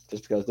soon.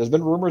 Just because there's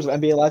been rumors of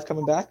NBA Live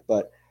coming back,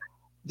 but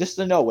just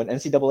to know when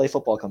NCAA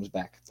football comes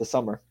back this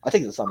summer. I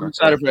think it's the summer. I'm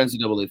excited for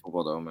NCAA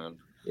football though, man.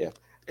 Yeah,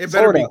 it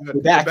better be good.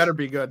 It better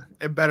be good.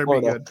 It better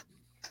be good.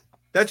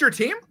 That's your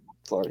team?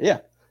 Florida, yeah.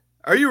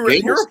 Are you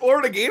really? You're a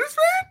Florida Gators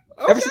fan?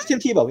 Okay. Ever since Tim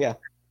Tebow, yeah.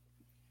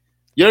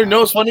 You know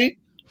what's funny?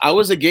 I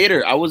was a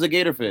Gator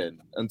fan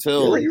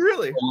until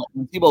really?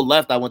 When Tebow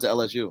left. I went to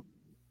LSU.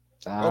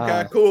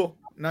 Okay, cool,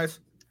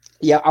 nice.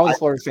 Yeah, I was a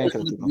Florida fan.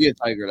 Be a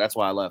Tiger. That's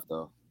why I left,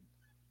 though.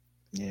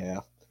 Yeah.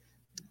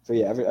 So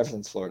yeah, ever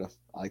since Florida,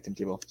 I like Tim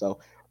Tebow. So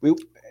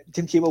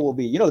Tim Tebow will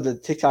be, the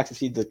TikToks you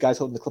see the guys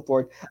holding the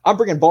clipboard. I'm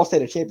bringing Ball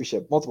State a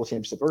championship, multiple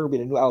championships. We're gonna be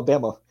the new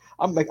Alabama.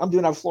 I'm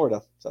doing out of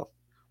Florida. So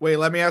wait,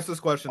 let me ask this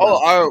question.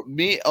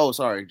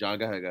 Sorry, John.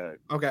 Go ahead.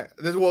 Okay.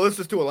 This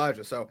is to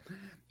Elijah. So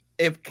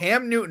if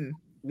Cam Newton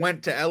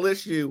went to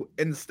LSU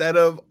instead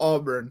of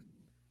Auburn,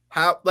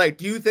 do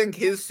you think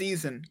his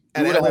season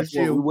at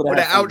LSU would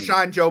have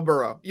outshined Joe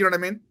Burrow? You know what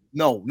I mean?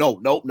 No.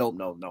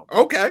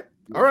 Okay.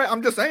 All right.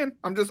 I'm just saying.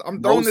 I'm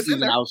throwing this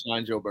in there.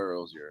 Outshined Joe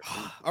Burrow's year.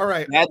 All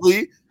right.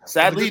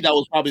 Sadly, that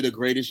was probably the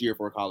greatest year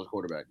for a college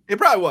quarterback. It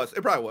probably was.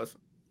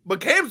 But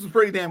Cam's was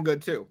pretty damn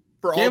good too.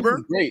 For Cam Auburn,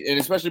 was great, and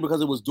especially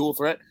because it was dual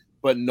threat.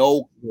 But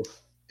no,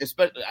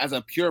 especially as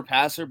a pure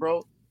passer,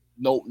 bro.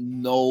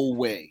 No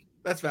way.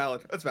 That's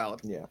valid.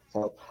 Yeah.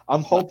 So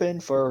I'm hoping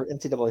for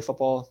NCAA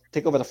football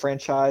take over the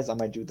franchise. I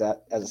might do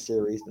that as a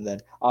series, and then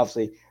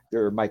obviously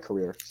your My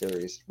Career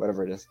series,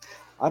 whatever it is.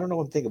 I don't know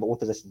what I'm thinking about what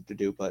position to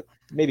do, but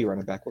maybe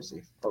running back. We'll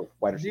see. Or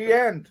wide receiver. The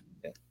end.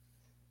 Yeah.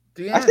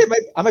 The end. I think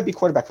I might be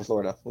quarterback for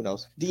Florida. Who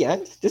knows? The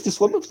end. Just to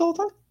swim the whole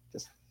time.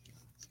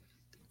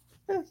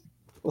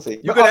 We'll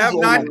see. You could have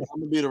 9. I'm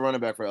gonna be the running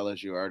back for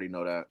LSU. I already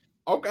know that.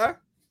 Okay,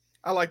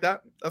 I like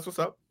that. That's what's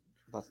up.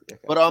 Okay.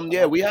 But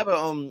yeah, we have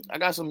I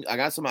got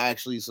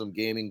some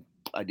gaming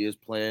ideas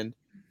planned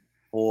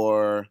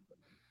for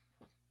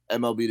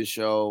MLB The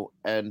Show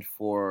and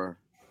for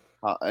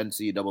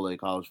NCAA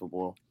college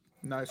football.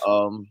 Nice.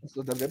 So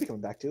WWE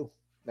coming back too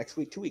next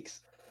week, 2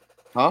 weeks.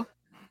 Huh?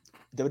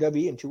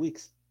 WWE in 2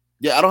 weeks.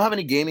 Yeah, I don't have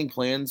any gaming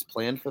plans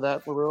planned for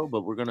that for real,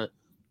 but we're gonna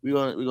do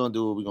what we're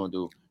gonna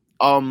do.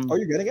 Are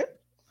you getting it?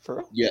 For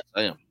real? Yes,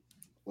 I am.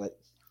 What?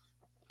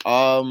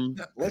 I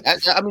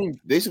mean,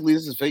 basically,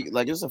 this is fake.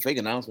 Like, it's a fake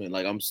announcement.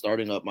 Like, I'm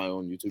starting up my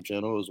own YouTube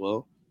channel as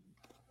well.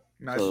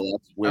 Nice. So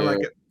that's where. I like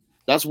it.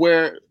 That's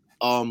where.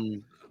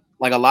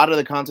 Like a lot of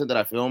the content that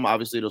I film,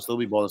 obviously, it'll still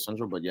be Baller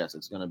Central, but yes,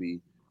 it's gonna be.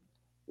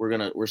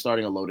 We're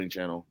starting a loading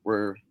channel.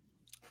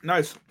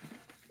 Nice.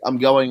 I'm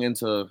going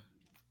into.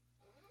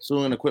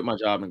 Soon gonna quit my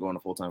job and go into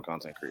full-time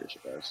content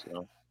creation, guys.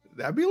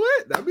 That'd be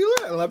lit.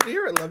 I love to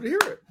hear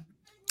it.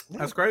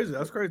 That's crazy.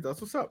 That's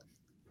what's up.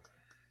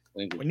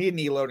 Thank you. We need an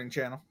e-loading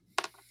channel.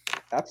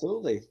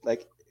 Absolutely.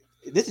 Like,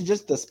 this is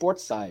just the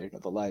sports side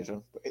of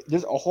Elijah.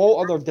 There's a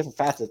whole other different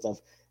facets of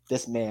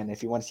this man.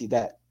 If you want to see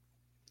that,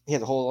 he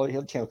has a whole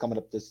other channel coming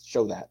up to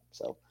show that.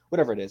 So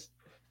whatever it is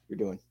you're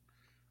doing.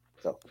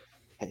 So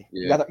hey,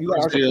 yeah.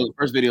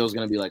 First video is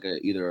gonna be like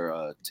either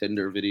a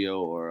Tinder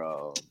video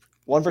or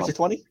 1 versus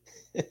 20.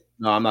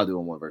 No, I'm not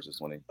doing 1 versus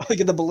 20. Look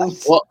at the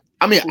balloons. Well,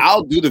 I mean,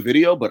 I'll do the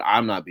video, but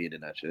I'm not being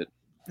in that shit.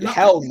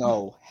 Hell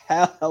no.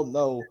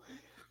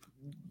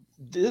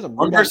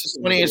 1 versus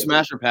 20 and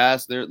Smash or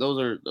Pass. Those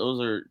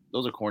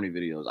are corny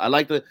videos. I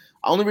like the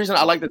only reason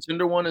I like the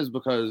Tinder one is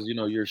because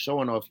you're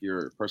showing off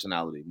your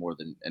personality more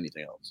than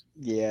anything else.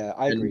 Yeah,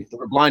 I agree.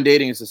 For blind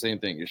dating, it's the same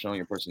thing. You're showing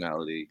your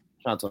personality,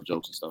 trying to tell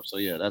jokes and stuff. So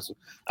yeah,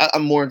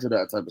 I'm more into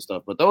that type of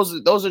stuff. But those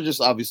are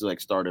just obviously like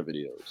starter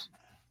videos.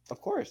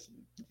 Of course,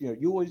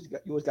 you always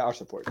got our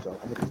support. So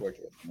I'm looking forward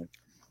to it.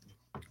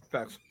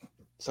 Facts.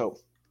 So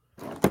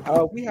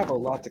we have a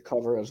lot to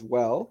cover as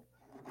well.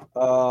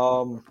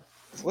 So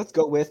let's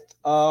go with.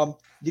 Did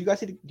you guys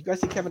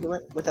see Kevin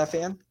Durant with that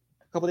fan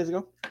a couple days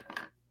ago?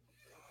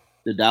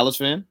 The Dallas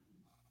fan?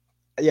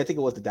 Yeah, I think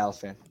it was the Dallas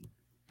fan.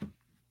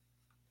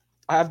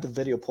 I have the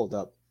video pulled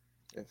up.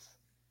 If I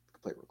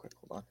can play it real quick,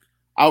 hold on.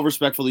 I'll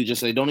respectfully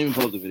just say, don't even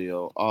pull up the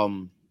video.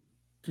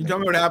 Can you tell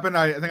me what happened?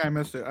 I think I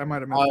missed it. I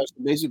might have missed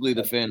it. Basically,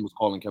 the fan was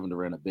calling Kevin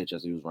Durant a bitch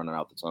as he was running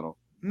out the tunnel.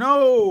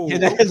 No.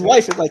 And then his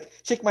wife is like,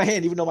 "Shake my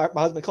hand," even though my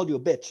husband called you a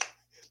bitch.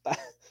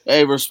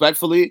 Hey,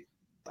 respectfully.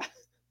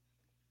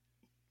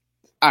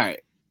 All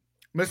right.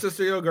 Mr.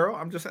 CEO girl,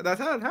 that's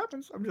how it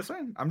happens. I'm just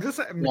saying.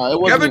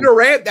 No, Kevin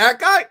Durant, that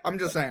guy. I'm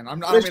just saying. I'm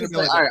not. All right,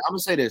 I'm gonna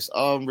say this.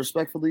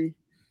 Respectfully,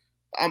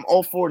 I'm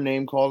all for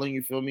name calling.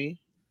 You feel me?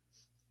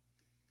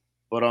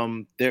 But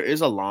there is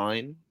a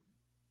line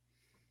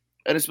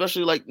And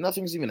especially like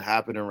nothing's even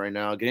happening right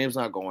now. Game's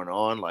not going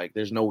on. Like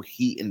there's no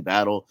heat in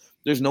battle.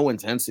 There's no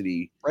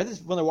intensity. Right, this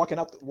is when they're walking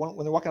out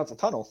the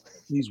tunnel.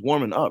 He's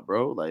warming up,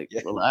 bro. Like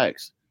Yeah.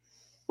 relax.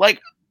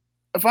 Like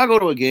if I go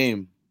to a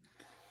game,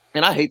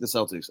 and I hate the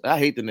Celtics, I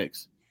hate the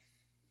Knicks,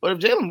 but if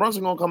Jalen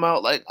Brunson gonna come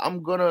out, like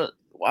I'm gonna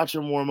watch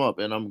him warm up,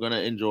 and I'm gonna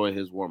enjoy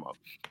his warm up.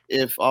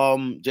 If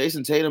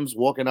Jason Tatum's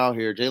walking out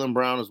here, Jaylen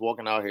Brown is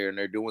walking out here, and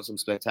they're doing some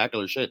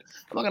spectacular shit,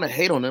 I'm not gonna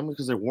hate on them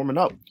because they're warming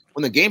up.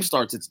 When the game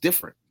starts, it's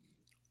different.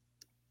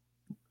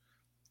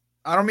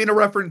 I don't mean to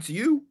reference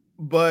you,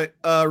 but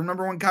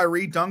remember when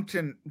Kyrie dunked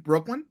in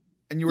Brooklyn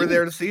and you were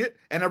there to see it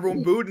and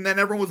everyone booed and then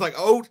everyone was like,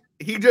 oh,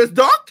 he just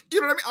dunked?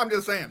 You know what I mean? I'm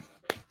just saying.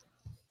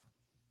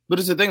 But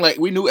it's the thing, like,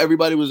 we knew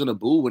everybody was in a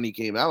boo when he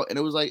came out, and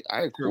it was like,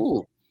 all right,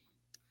 cool.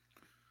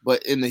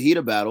 But in the heat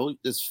of battle,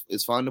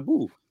 it's fine to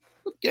boo.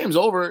 Game's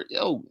over.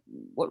 Yo,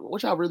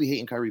 what y'all really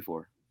hating Kyrie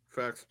for?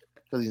 Facts.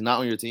 Because he's not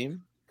on your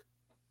team?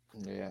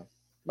 Yeah.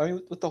 I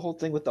mean, with the whole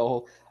thing,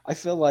 I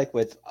feel like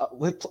with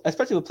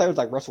especially with players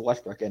like Russell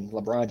Westbrook and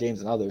LeBron James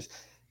and others,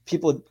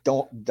 people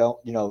don't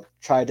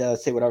try to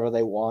say whatever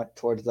they want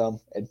towards them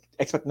and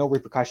expect no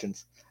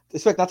repercussions.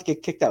 Expect not to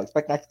get kicked out.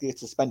 Expect not to get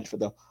suspended for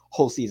the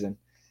whole season.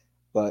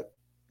 But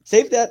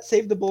save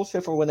the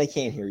bullshit for when they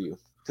can't hear you,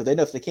 because they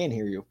know if they can't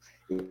hear you.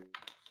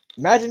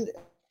 Imagine,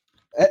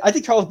 I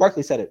think Charles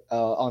Barkley said it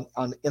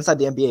on Inside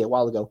the NBA a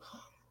while ago.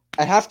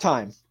 At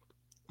halftime,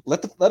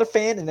 let a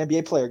fan and an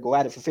NBA player go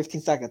at it for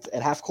 15 seconds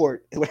at half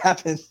court. What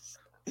happens?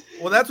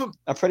 Well, that's what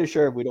I'm pretty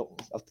sure we don't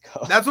have to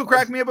go. That's what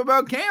cracked me up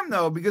about Cam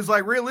though, because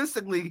like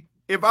realistically,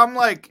 if I'm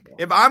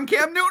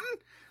Cam Newton,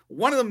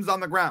 one of them's on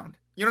the ground.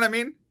 You know what I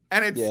mean?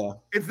 And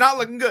it's not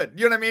looking good.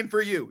 You know what I mean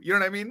for you. You know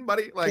what I mean,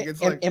 buddy? Like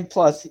and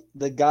plus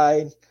the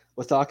guy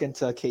was talking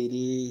to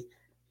KD.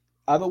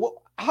 I mean,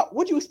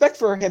 what do you expect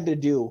for him to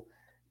do?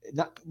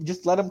 Not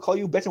just let him call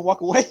you a bitch and walk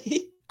away?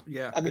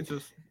 Yeah, I mean,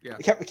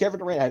 Kevin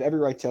Durant had every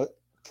right to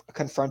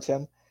confront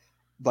him,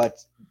 but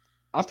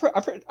I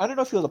don't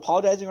know if he was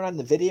apologizing or not in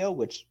the video,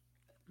 which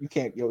you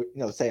can't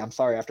say I'm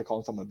sorry after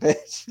calling someone a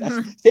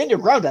bitch. Stand your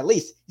ground at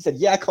least. He said,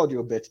 "Yeah, I called you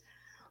a bitch,"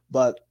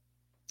 but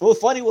what was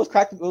funny was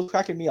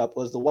cracking me up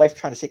was the wife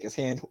trying to shake his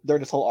hand during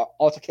this whole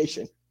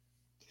altercation.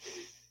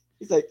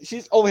 He's like,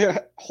 she's over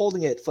here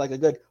holding it for like a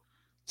good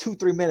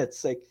 2-3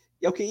 minutes, like,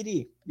 yo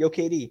KD,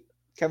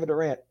 Kevin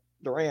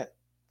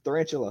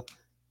Durantula,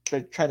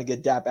 trying to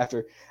get dap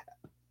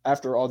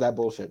after all that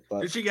bullshit.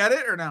 But did she get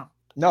it or no?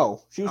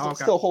 No, she was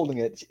still holding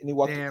it, and he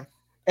walked. Damn.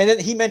 And then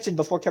he mentioned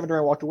before Kevin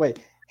Durant walked away,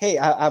 "Hey,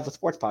 I have a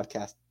sports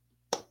podcast."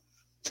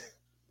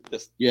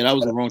 That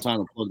was the wrong time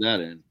to plug that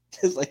in.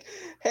 It's like,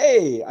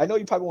 hey, I know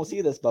you probably won't see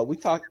this, but we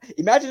talk.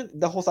 Imagine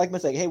the whole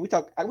segment's like, hey, we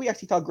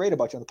actually talk great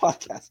about you on the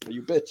podcast.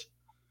 You bitch.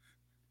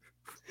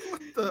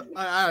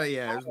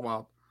 Yeah, it's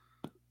wild.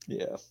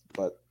 Yeah,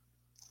 but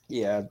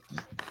yeah,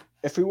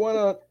 if we want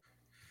to,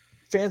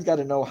 fans got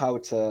to know how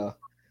to.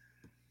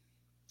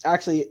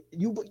 Actually,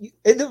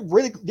 they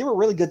were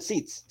really good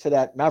seats to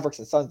that Mavericks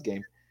and Suns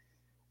game.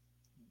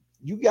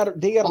 They got to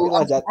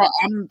realize that.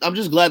 I'm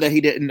just glad that he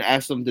didn't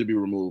ask them to be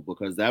removed,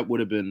 because that would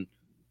have been.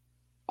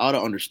 I would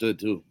have understood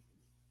too.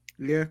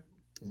 Yeah.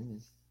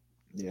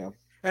 Yeah.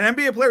 And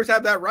NBA players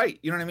have that right.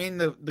 You know what I mean?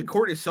 The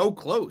court is so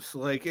close.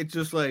 Like, it's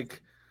just like,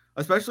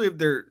 especially if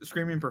they're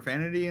screaming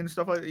profanity and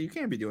stuff like that, you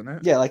can't be doing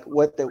that. Yeah, like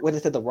what they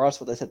said to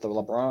Russ, what they said to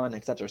LeBron,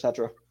 et cetera, et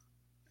cetera.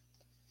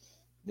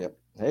 Yep.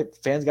 Hey,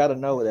 fans got to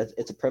know that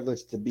it's a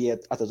privilege to be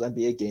at those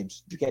NBA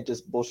games. You can't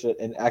just bullshit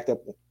and act up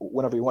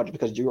whenever you want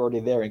because you're already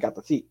there and got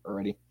the seat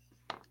already.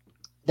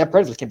 That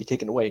privilege can be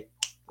taken away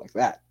like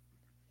that.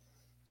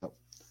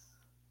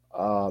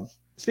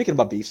 Speaking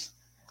about beefs,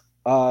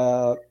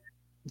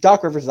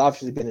 Doc Rivers has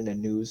obviously been in the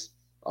news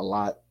a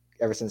lot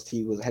ever since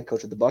he was head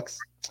coach of the Bucks.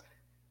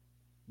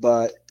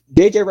 But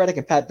JJ Redick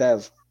and Pat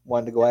Bev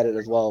wanted to go at it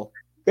as well.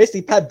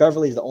 Basically, Pat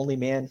Beverly is the only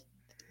man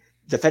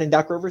defending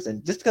Doc Rivers,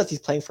 and just because he's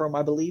playing for him,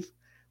 I believe.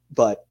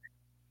 But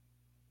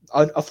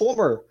a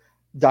former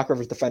Doc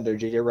Rivers defender,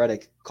 JJ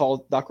Redick,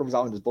 called Doc Rivers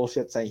out on his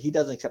bullshit, saying he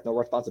doesn't accept no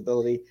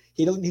responsibility.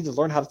 He doesn't need to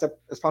learn how to accept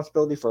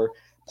responsibility for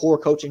poor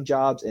coaching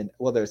jobs, and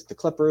whether it's the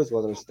Clippers,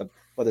 whether it's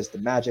the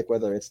Magic,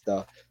 whether it's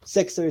the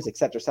Sixers, et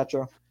cetera, et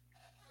cetera.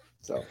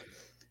 So,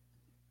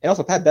 and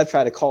also Pat Bev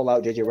tried to call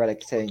out JJ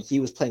Redick, saying he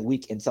was playing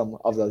weak in some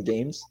of the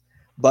games,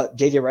 but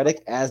JJ Redick,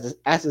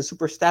 as the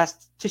super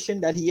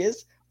statistician that he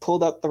is,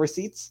 pulled up the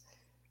receipts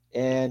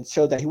and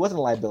showed that he wasn't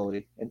a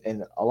liability,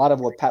 and a lot of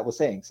what Pat was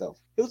saying. So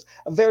it was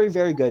a very,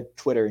 very good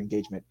Twitter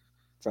engagement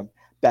from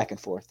back and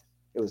forth.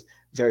 It was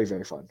very,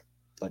 very fun.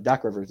 But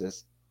Doc Rivers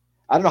is,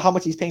 I don't know how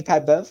much he's paying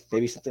Pat Bev,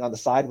 maybe something on the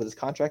side with his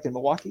contract in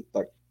Milwaukee,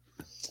 but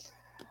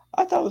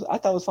I thought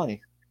it was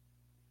funny,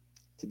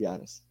 to be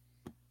honest.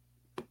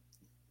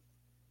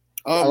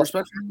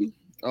 Respectfully,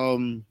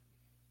 I'm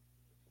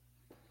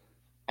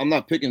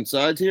not picking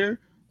sides here,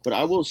 but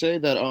I will say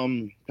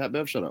that Pat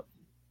Bev, shut up.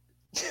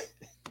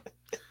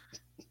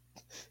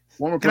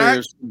 Former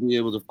players should be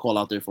able to call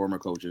out their former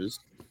coaches.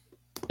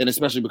 And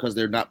especially because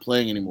they're not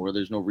playing anymore,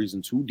 there's no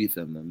reason to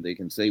defend them. They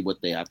can say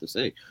what they have to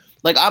say.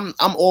 Like I'm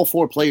all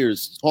for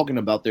players talking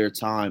about their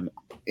time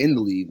in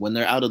the league when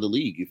they're out of the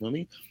league. You feel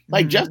me?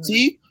 Like Jeff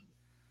T,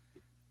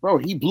 bro,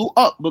 he blew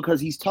up because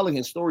he's telling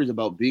his stories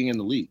about being in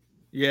the league.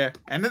 Yeah,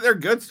 and they're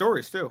good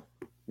stories too.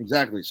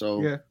 Exactly.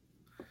 So yeah.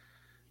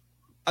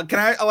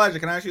 Elijah?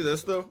 Can I ask you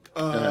this though?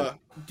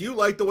 Do you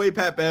like the way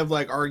Pat Bev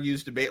like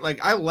argues debate?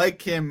 Like, I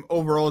like him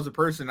overall as a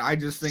person. I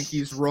just think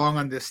he's wrong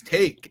on this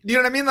take. Do you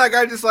know what I mean? Like,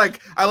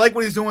 I like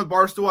what he's doing with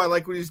Barstool. I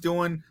like what he's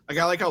doing. Like,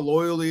 I like how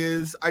loyal he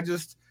is. I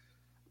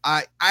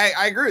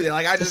agree with you.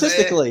 Like,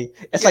 statistically,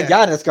 it's like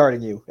Giannis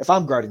guarding you. If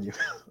I'm guarding you,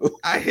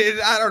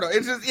 I don't know.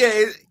 It's just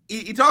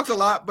he talks a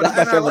lot, but that's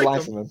my favorite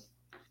line from him.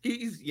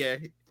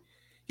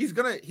 He's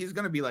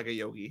gonna be like a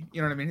Yogi.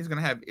 You know what I mean? He's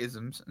gonna have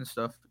isms and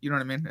stuff. You know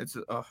what I mean? It's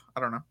I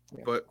don't know,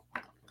 but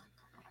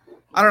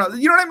I don't know.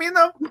 You know what I mean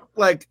though?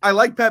 Like, I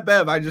like Pat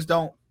Bev. I just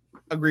don't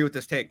agree with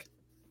this take.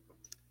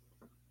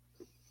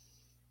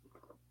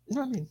 You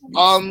know what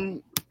I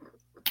mean?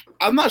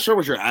 I'm not sure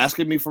what you're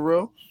asking me for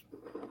real.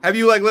 Have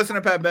you like listened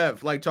to Pat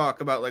Bev like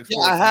talk about like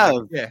sports? Yeah, I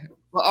have. Yeah.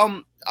 But,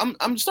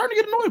 I'm starting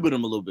to get annoyed with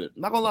him a little bit.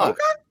 I'm not gonna lie.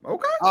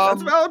 Okay.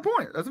 That's a valid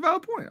point.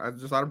 I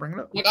just thought to bring it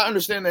up. Like, I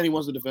understand that he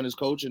wants to defend his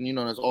coach, and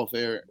that's all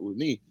fair with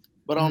me.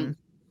 But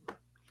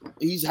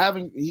he's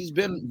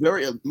been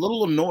a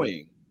little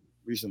annoying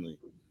recently.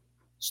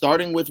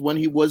 Starting with when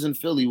he was in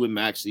Philly with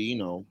Maxey,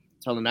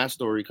 telling that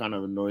story kind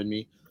of annoyed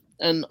me.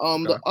 And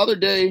the other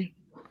day,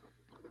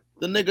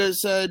 the nigga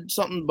said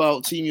something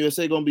about Team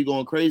USA gonna be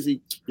going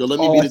crazy. Yo, let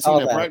me be the team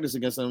that practice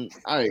against them.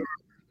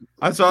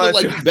 I saw that.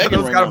 Like, that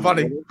was kind of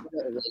funny.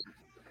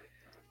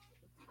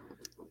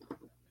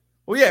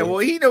 Well, yeah. Well,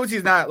 he knows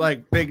he's not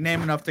like big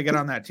name enough to get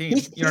on that team.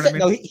 You know what I mean?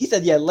 No, he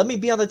said, "Yeah, let me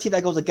be on the team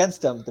that goes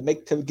against them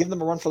to give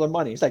them a run for their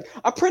money." He's like,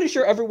 "I'm pretty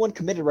sure everyone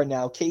committed right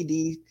now.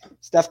 KD,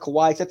 Steph,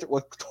 Kawhi, etc.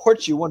 will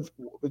torture you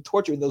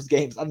in those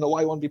games. I don't know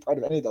why you want to be part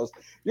of any of those.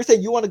 You're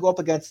saying you want to go up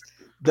against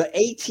the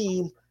A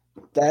team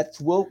that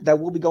will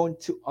be going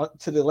to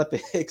the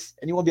Olympics,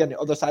 and you want to be on the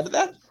other side of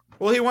that?"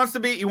 Well, he wants to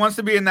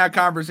be in that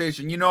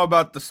conversation. You know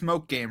about the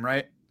smoke game,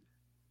 right?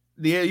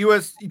 The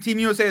Team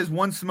USA has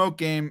one smoke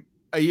game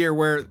a year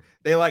where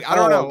they I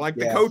don't know,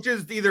 the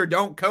coaches either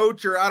don't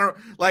coach or I don't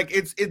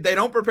they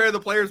don't prepare the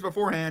players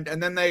beforehand,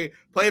 and then they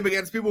play them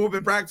against people who've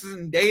been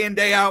practicing day in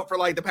day out for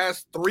like the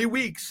past 3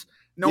 weeks,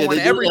 knowing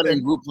everything. They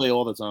do group play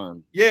all the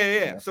time.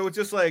 Yeah. So it's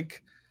just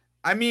like,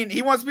 I mean,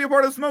 he wants to be a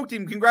part of the smoke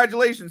team.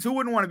 Congratulations. Who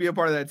wouldn't want to be a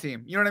part of that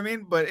team? You know what I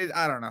mean? But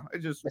I don't know.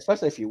 It just,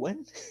 especially if you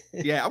win.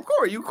 Yeah, of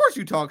course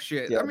you talk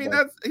shit. Yeah, I mean,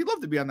 he'd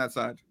love to be on that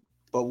side.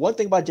 But one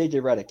thing about JJ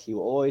Redick, he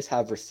will always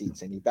have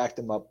receipts, and he backed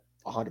him up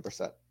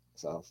 100%.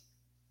 So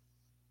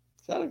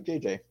shout out to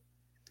JJ.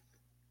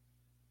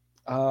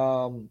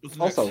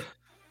 Also,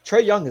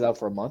 Trae Young is out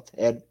for a month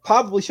and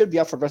probably should be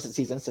out for the rest of the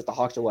season since the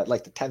Hawks are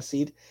the 10th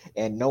seed,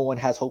 and no one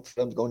has hope for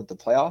them going into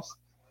the playoffs.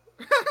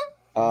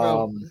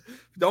 No.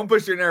 Don't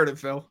push your narrative,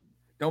 Phil.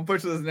 Don't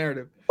push this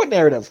narrative. What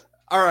narrative?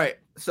 All right.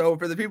 So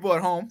for the people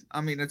at home,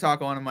 I'm eating a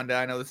taco on a Monday.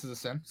 I know this is a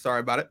sin. Sorry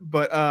about it.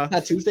 But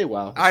not Tuesday.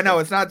 Wow. I know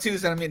it's not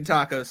Tuesday. I'm eating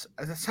tacos.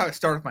 That's how I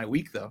start my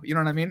week, though. You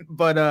know what I mean?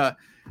 But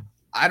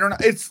I don't know.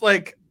 It's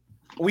like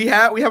we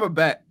have a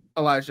bet,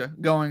 Elijah,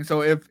 going.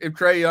 So if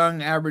Trae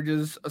Young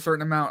averages a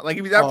certain amount, like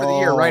if he's out for the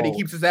year, right? He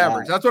keeps his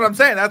average. That's what I'm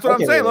saying. I'm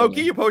saying. Low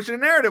key, you're pushing a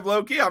narrative.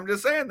 Low key, I'm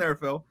just saying there,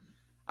 Phil.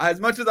 As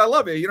much as I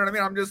love you, you know what I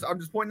mean? I'm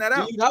just pointing that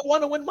out. Do you not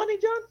want to win money,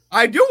 John?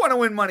 I do want to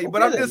win money,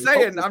 but I'm just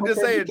saying.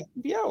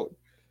 Be out.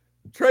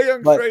 Trae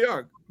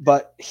Young.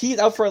 But he's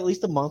out for at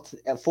least a month,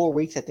 at 4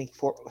 weeks. I think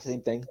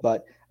same thing.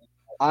 But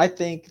I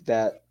think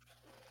that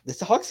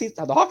this Hawks team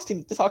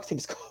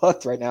is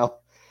cooked right now.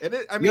 It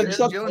is. I mean,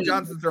 Jalen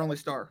Johnson's their only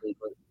star.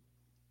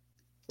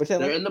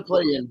 They're in the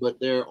play-in, but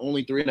they're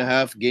only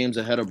 3.5 games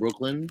ahead of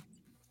Brooklyn,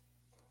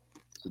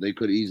 so they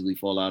could easily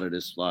fall out of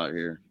this slot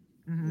here.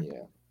 Mm-hmm.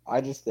 Yeah,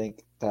 I just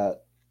think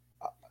that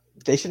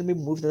they shouldn't be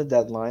moved to the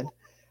deadline.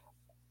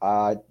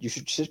 You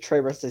should trade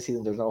rest of the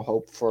season. There's no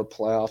hope for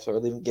playoffs or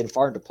even getting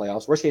far into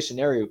playoffs. Worst case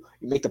scenario,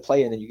 you make the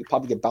play in and you could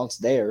probably get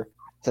bounced there.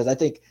 Because I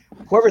think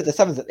whoever's the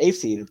 7th and 8th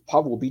seed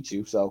probably will beat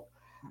you. So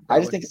I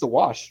just think it's a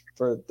wash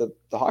for the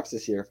Hawks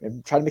this year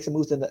and try to make some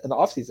moves in the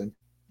offseason.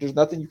 There's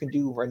nothing you can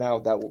do right now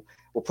that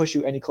will push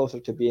you any closer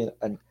to being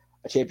a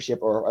championship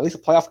or at least a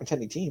playoff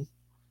contending team.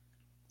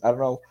 I don't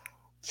know.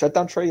 Shut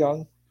down Trae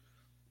Young.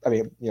 I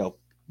mean,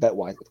 bet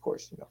wise, of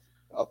course,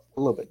 a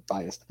little bit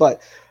biased,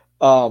 but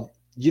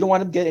you don't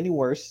want him to get any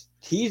worse.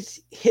 Him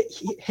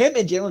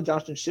and Jalen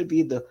Johnson should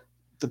be the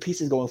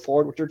pieces going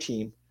forward with your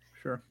team.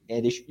 Sure.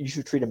 And you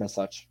should treat him as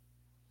such.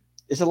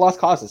 It's a lost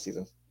cause this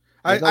season.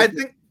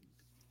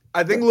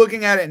 I think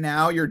looking at it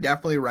now, you're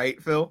definitely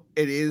right, Phil.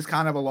 It is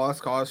kind of a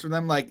lost cause for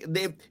them. Like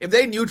if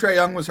they knew Trae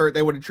Young was hurt,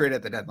 they would have traded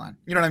at the deadline.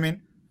 You know what I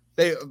mean?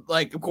 They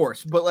of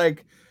course,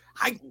 but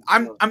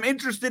I'm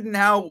interested in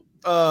how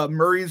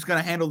Murray's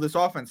going to handle this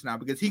offense now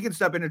because he can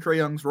step into Trae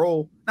Young's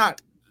role,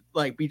 not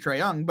be Trae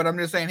Young, but I'm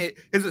just saying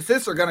his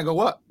assists are going to go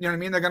up. You know what I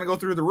mean? They're going to go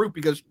through the roof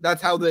because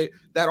that's how that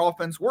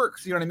offense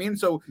works. You know what I mean?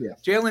 So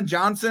Jalen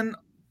Johnson,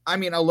 I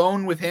mean,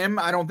 alone with him,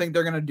 I don't think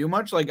they're gonna do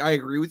much. Like, I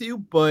agree with you,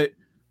 but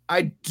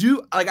I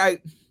do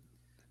like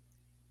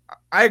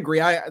I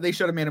agree. They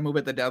should have made a move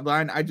at the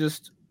deadline.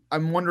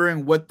 I'm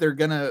wondering what they're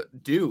gonna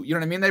do. You know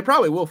what I mean? They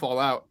probably will fall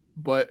out,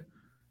 but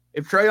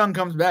if Trae Young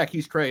comes back,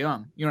 he's Trae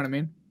Young. You know what I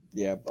mean?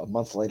 Yeah, a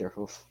month later.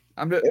 Oof.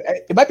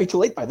 It might be too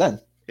late by then.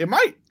 It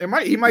might.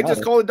 He might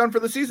just call it done for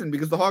the season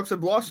because the Hawks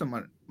have lost so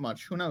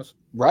much. Who knows?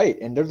 Right,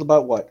 and there's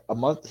about what, a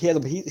month.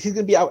 He's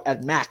gonna be out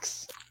at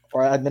max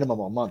or at minimum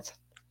a month,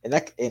 and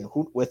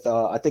with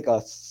I think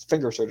a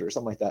finger surgery or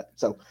something like that.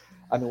 So,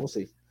 I mean, we'll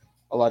see.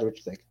 A lot of what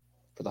you think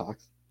for the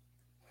Hawks.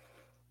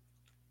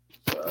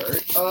 All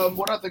right.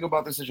 What I think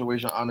about this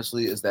situation,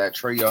 honestly, is that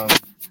Trae Young,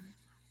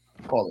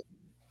 call it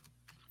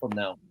from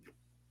now.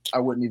 I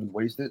wouldn't even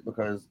waste it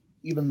because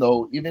even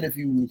if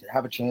you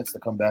have a chance to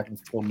come back and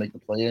still make the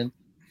play-in,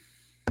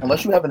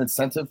 unless you have an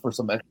incentive for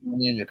some extra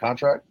money in your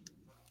contract,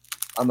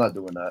 I'm not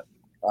doing that.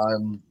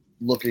 I'm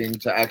looking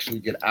to actually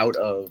get out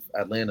of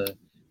Atlanta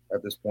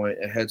at this point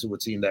and head to a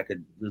team that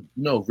could,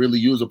 really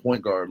use a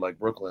point guard like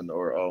Brooklyn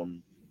or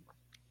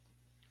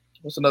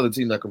what's another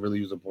team that could really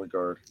use a point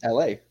guard?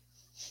 LA.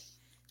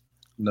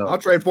 No, I'll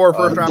trade for a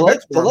first-round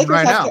pick for him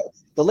right now.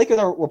 The Lakers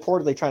are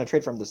reportedly trying to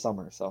trade for him this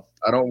summer. So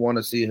I don't want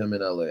to see him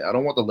in LA. I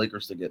don't want the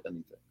Lakers to get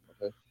anything.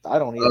 Okay, I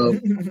don't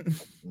either.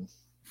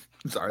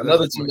 Sorry,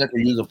 another team that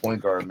can use a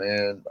point guard,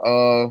 man.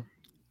 I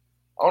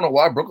don't know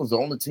why Brooklyn's the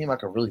only team I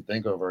can really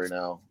think of right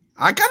now.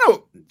 I kind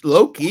of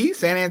low-key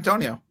San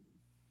Antonio.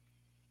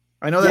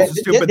 I know that's a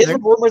stupid thing. There's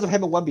rumors of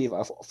him and Wemby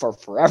for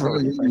forever.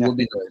 It would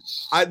be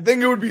nice. I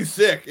think it would be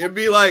sick. It'd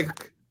be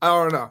like, I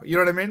don't know. You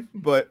know what I mean?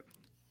 But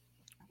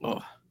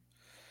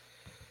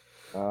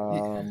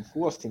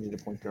who else can need a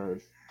point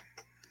guard?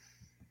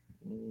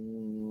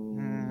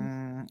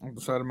 On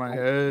the side of my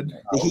head.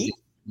 The Heat?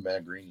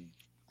 Matt Green.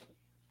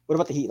 What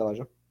about the Heat,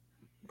 Elijah?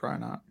 Probably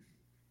not.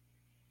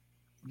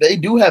 They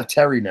do have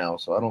Terry now,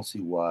 so I don't see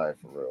why,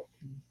 for real.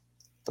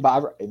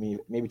 I mean,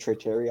 maybe trade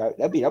Terry.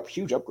 That'd be a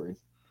huge upgrade.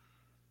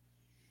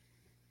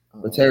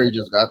 But Terry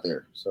just got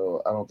there,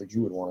 so I don't think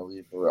you would want to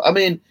leave for real. I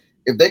mean,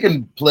 if they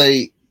can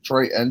play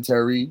Troy and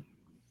Terry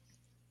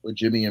with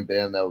Jimmy and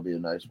Bam, that would be a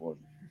nice one.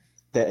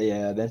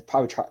 Then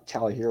probably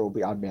Tyler Hero will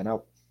be odd man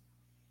out.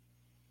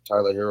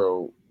 Tyler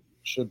Hero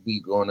should be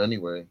going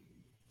anyway.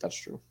 That's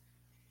true.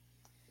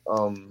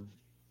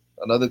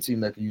 Another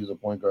team that can use a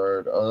point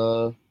guard.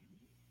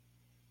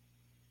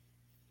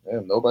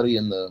 Nobody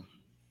in the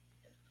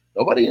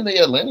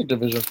Atlantic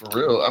division for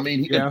real. I mean,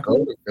 he could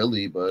go to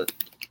Philly, but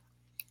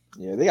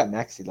yeah, they got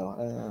Maxey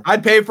though.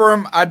 I'd pay for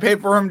him. I'd pay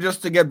for him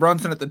just to get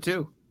Brunson at the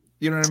 2.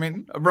 You know what I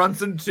mean? A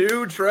Brunson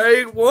 2,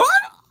 Trey. What?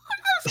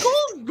 That's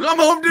cool. Come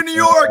home to New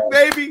York,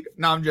 baby.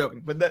 No, I'm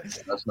joking. But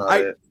that's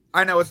not it.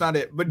 I know it's not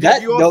it. But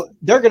they're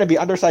going to be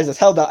undersized as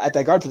hell at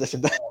that guard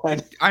position.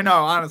 I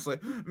know, honestly.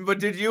 But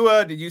did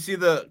you see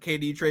the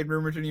KD trade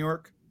rumor to New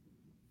York?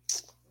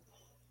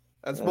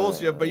 That's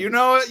bullshit. But you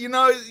know,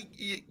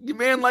 your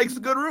man likes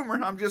a good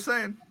rumor. I'm just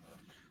saying.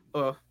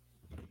 That'd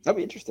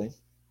be interesting.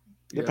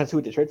 Depends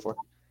who they trade for.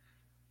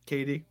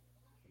 KD.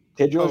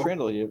 Julius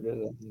Randle.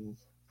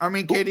 I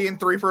mean, KD and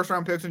 3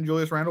 first-round picks and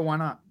Julius Randle. Why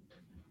not?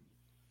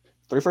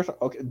 3 first.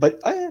 Okay, but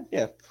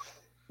yeah,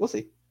 we'll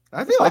see.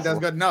 I feel like that's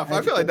good enough.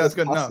 I feel like that's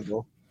good enough.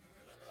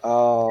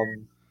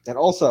 And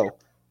also,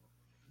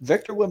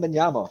 Victor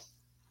Wembanyama.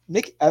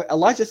 Nick,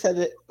 Elijah said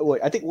it.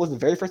 I think it was the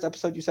very first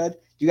episode. You said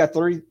you got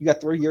 3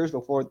 years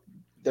before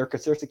they're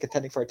seriously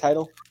contending for a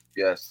title.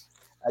 Yes.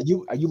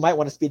 You might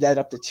want to speed that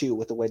up to 2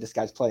 with the way this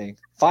guy's playing.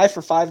 5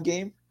 for 5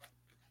 game,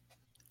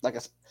 like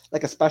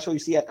a special you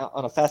see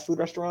on a fast food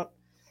restaurant.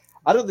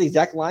 I don't know the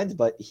exact lines,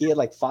 but he had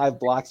like 5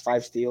 blocks,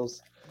 5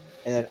 steals,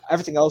 and then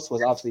everything else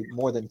was obviously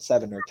more than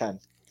 7 or 10.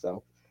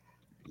 So,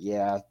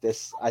 yeah,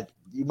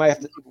 we might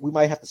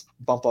have to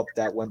bump up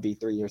that Wemby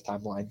 3 years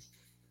timeline.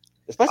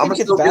 Especially I'm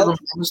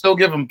gonna still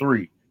give him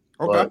 3.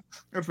 Okay,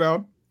 that's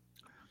valid.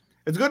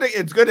 It's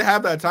good to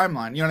have that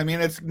timeline. You know what I mean?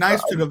 It's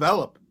nice to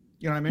develop.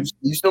 You know what I mean?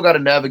 You still got to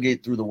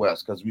navigate through the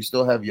West because we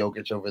still have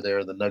Jokic over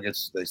there. The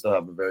Nuggets, they still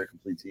have a very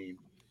complete team.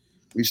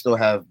 We still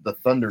have the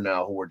Thunder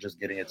now, who are just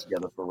getting it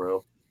together for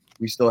real.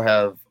 We still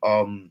have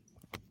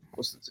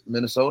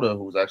Minnesota,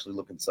 who's actually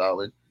looking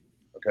solid.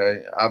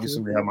 Okay,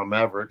 obviously we have my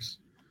Mavericks.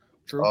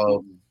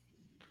 True.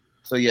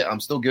 So yeah, I'm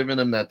still giving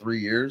them that 3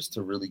 years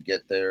to really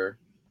get there,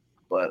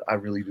 but I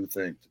really do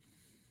think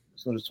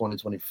as soon as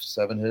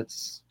 2027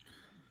 hits,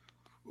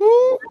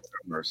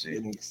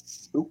 mercy.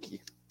 Spooky.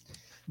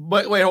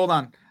 But wait, hold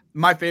on.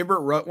 One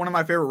of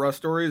my favorite Russ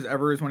stories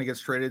ever is when he gets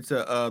traded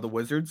to the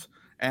Wizards,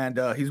 and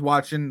he's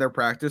watching their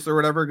practice or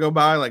whatever go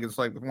by. Like it's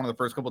like one of the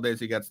first couple of days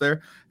he gets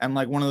there, and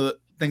like one of the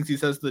things he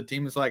says to the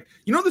team is like,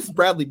 this is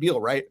Bradley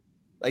Beal, right?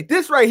 Like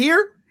this right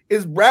here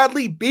is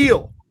Bradley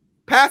Beal.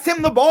 Pass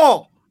him the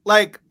ball.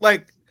 Like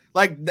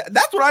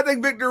that's what I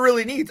think Victor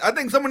really needs. I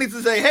think someone needs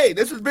to say, hey,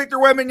 this is Victor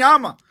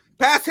Wembanyama.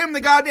 Pass him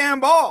the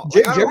goddamn ball.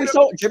 Jimmy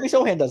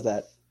Sohan does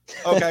that.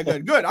 Okay,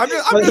 good. I'm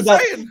just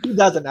saying. He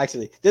doesn't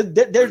actually.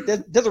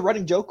 There's a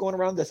running joke going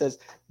around that says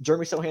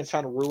Jeremy Sohan's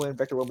trying to ruin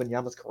Victor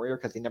Wembanyama's career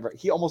because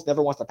he almost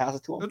never wants to pass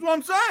it to him. That's what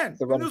I'm saying.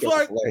 The running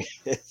joke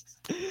is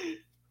hilarious.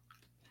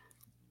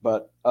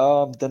 But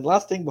then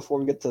last thing before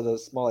we get to the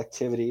small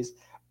activities,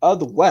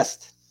 the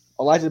West.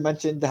 Elijah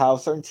mentioned how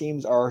certain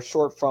teams are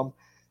short from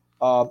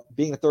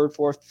being a 3rd,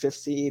 4th, 5th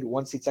seed,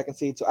 1 seed, 2nd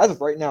seed. So as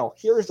of right now,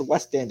 here is the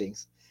West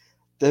standings.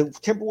 The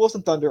Timberwolves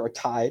and Thunder are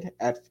tied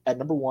at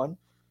number 1.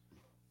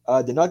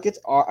 The Nuggets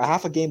are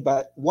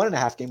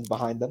 1.5 games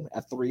behind them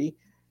at 3.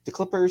 The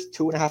Clippers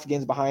 2.5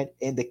 games behind,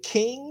 and the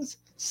Kings,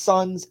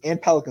 Suns,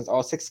 and Pelicans are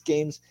all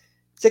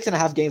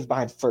 6.5 games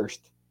behind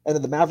first. And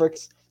then the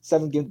Mavericks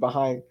 7 games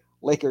behind,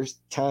 Lakers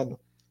 10,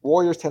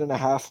 Warriors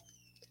 10.5,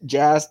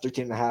 Jazz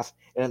 13.5,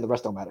 and then the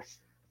rest don't matter.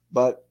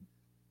 But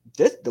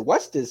the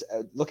West is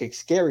looking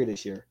scary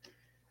this year.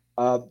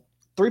 4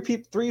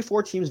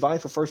 teams vying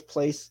for first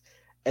place,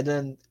 and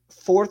then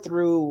 4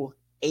 through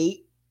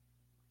 8,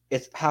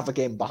 it's half a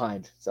game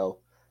behind. So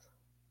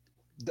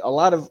it's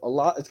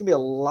gonna be a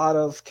lot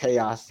of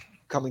chaos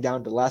coming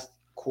down to the last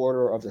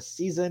quarter of the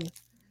season.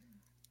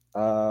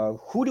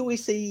 Who do we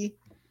see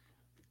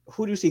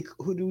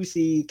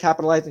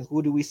capitalizing?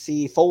 Who do we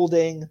see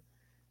folding?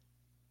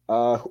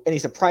 Any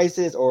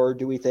surprises, or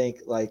do we think,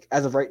 like,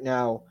 as of right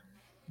now,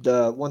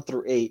 the 1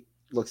 through 8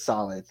 looks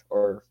solid?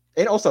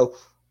 And also,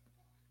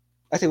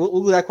 actually,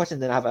 we'll do that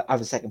question, then I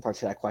have a second part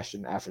to that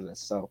question after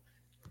this. So,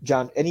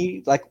 John,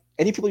 any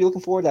people you're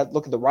looking for that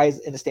looking to rise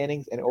in the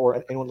standings,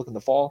 or anyone looking to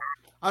fall?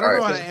 I don't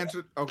know how to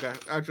answer. Okay,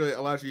 actually,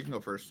 Elijah, you can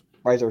go first.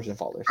 Risers and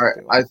fallers. All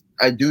right,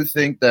 I do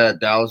think that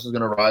Dallas is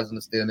going to rise in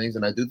the standings,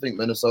 and I do think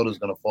Minnesota is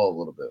going to fall a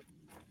little bit.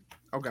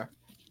 Okay.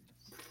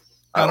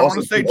 I don't want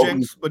to say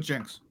jinx, but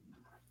jinx.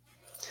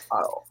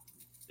 I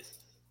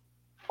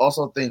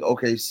also think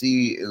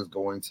OKC is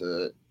going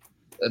to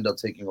end up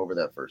taking over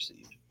that first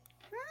seed.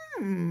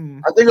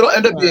 I think it'll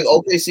end up being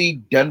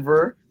OKC,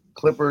 Denver,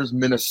 Clippers,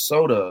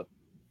 Minnesota,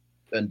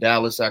 then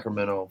Dallas,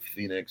 Sacramento,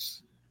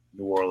 Phoenix,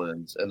 New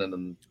Orleans, and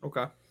then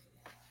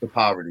the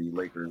poverty,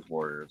 Lakers,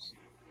 Warriors.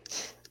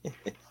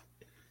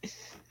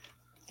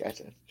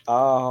 Gotcha.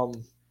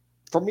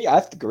 For me, I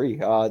have to agree.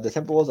 The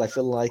Timberwolves, I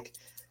feel like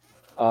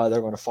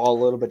they're going to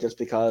fall a little bit just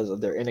because of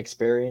their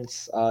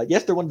inexperience.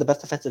 Yes, they're one of the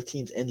best defensive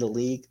teams in the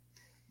league.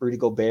 Rudy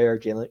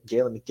Gobert, Jalen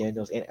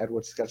McDaniels, and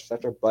Edwards,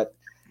 etc. But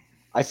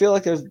I feel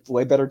like there's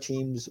way better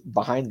teams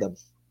behind them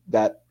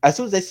that as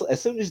soon as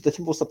the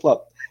Timberwolves slip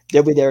up,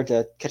 they'll be there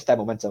to catch that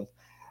momentum.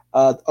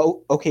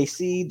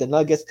 OKC, the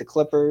Nuggets, the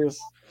Clippers.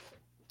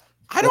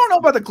 I don't know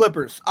about the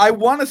Clippers. I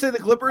want to say the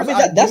Clippers.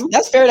 I mean,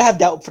 that's fair to have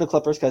doubt for the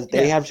Clippers because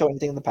they haven't shown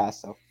anything in the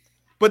past. So,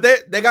 but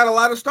they got a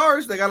lot of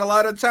stars. They got a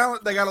lot of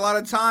talent. They got a lot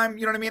of time.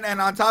 You know what I mean?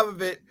 And on top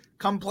of it,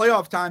 come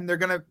playoff time, they're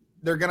gonna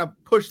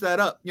push that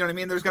up. You know what I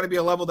mean? There's gonna be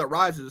a level that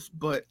rises.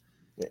 But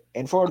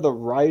and for the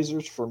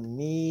risers, for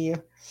me,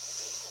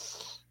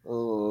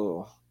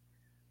 I'll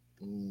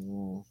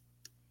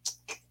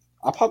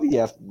probably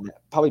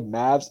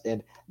Mavs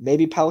and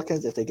maybe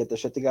Pelicans if they get their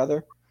shit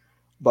together.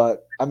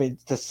 But I mean,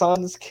 the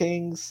Suns,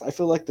 Kings, I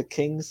feel like the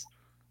Kings,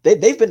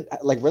 they've been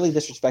like really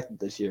disrespected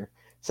this year.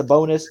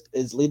 Sabonis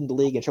is leading the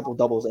league in triple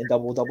doubles and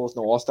double doubles,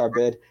 no All-Star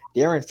bid.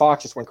 De'Aaron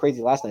Fox just went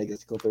crazy last night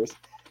against the Clippers.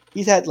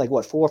 He's had 4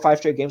 or 5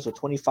 straight games with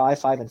 25,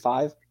 5 and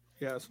 5.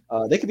 Yes.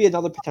 They could be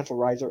another potential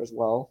riser as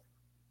well.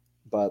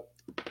 But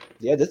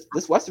yeah, this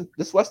Western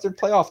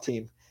playoff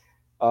team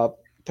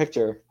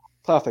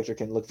playoff picture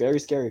can look very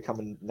scary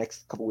coming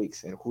next couple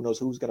weeks, and who knows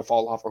who's going to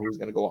fall off or who's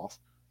going to go off.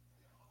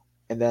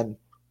 And then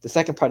the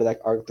second part of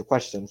the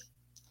question.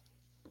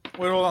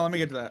 Wait, hold on. Let me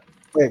get to that.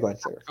 Wait, go ahead,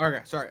 sir.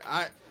 Okay, sorry.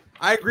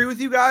 I agree with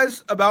you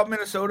guys about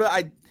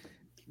Minnesota.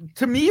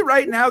 To me,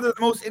 right now, they're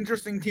the most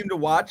interesting team to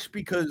watch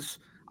because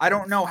I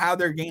don't know how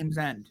their games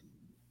end.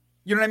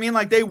 You know what I mean?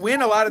 Like, they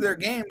win a lot of their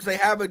games. They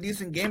have a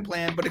decent game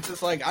plan, but it's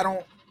just like I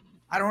don't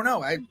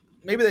know.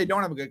 Maybe they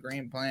don't have a good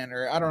game plan,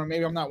 or I don't know.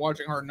 Maybe I'm not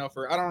watching hard enough,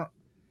 or I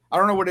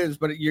don't know what it is.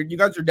 But you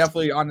guys are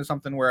definitely onto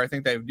something where I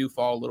think they do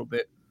fall a little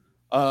bit.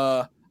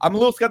 I'm a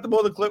little skeptical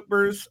of the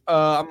Clippers.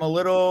 I'm a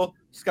little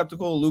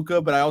skeptical of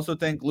Luka, but I also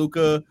think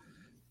Luka,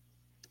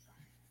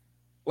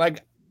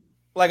 like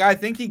I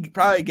think he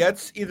probably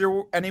gets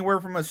anywhere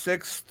from a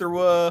 6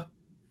 through a,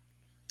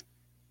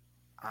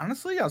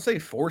 honestly, I'll say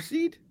 4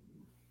 seed.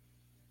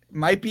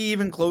 Might be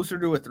even closer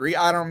to a 3.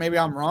 I don't know. Maybe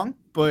I'm wrong,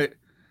 but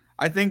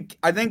I think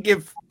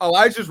if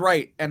Elijah's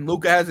right and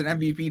Luka has an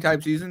MVP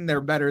type season,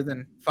 they're better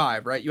than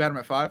 5, right? You had him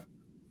at 5?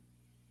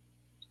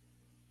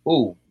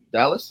 Ooh,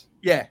 Dallas?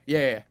 Yeah.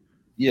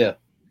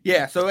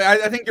 Yeah, so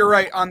I think you're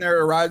right on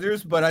their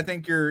risers, but I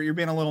think you're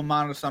being a little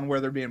modest on where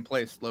they're being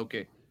placed,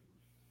 low-key.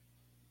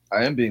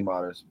 I am being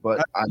modest,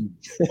 but I'm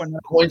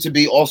going to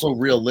be also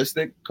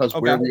realistic because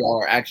where we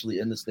are actually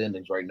in the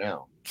standings right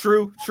now.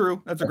 True.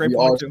 That's a great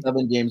point, too. We are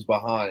 7 games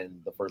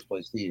behind the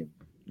first-place team.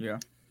 Yeah.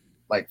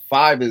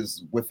 5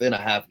 is within a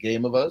half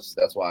game of us.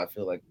 That's why I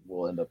feel like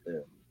we'll end up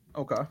there.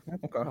 Okay.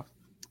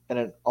 And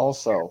then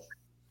also,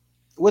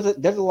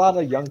 there's a lot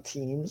of young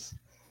teams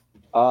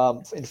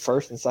in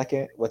first and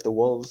second with the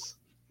Wolves,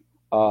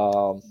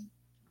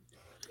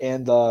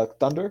 and the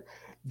Thunder.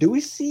 Do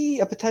we see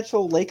a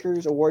potential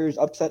Lakers or Warriors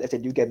upset if they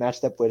do get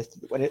matched up with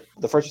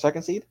the first or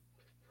second seed?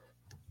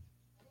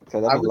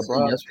 Because I would say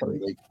yes for the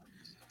Lakers.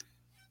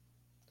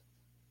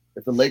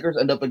 If the Lakers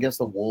end up against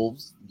the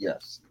Wolves,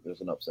 yes,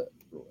 there's an upset.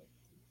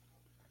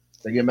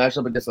 If they get matched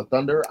up against the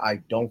Thunder,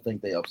 I don't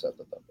think they upset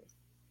the Thunder.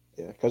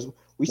 Yeah, because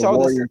we The saw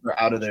Warriors this. are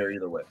out of there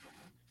either way.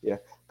 Yeah,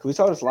 because we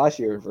saw this last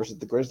year versus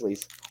the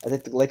Grizzlies. I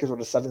think the Lakers were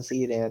the 7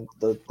 seed and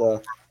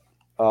the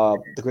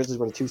Grizzlies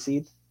were the 2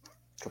 seed.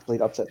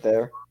 Complete upset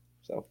there.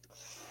 So,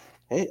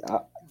 hey,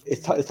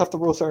 it's tough to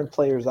rule certain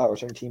players out or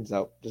certain teams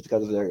out just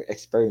because of their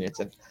experience.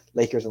 And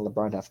Lakers and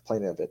LeBron have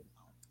plenty of it.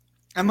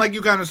 And like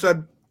you kind of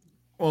said,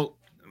 well,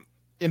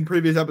 in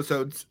previous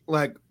episodes,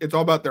 like it's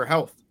all about their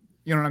health.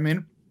 You know what I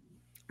mean?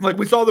 Like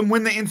we saw them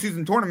win the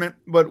in-season tournament,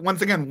 but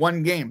once again,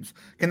 1 games.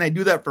 Can they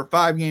do that for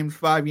 5 games,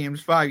 5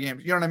 games, 5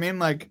 games? You know what I mean?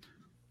 Like,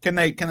 can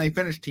they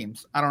finish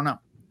teams? I don't know.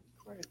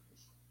 Right.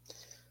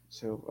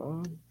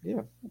 So,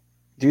 yeah.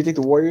 Do you think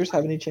the Warriors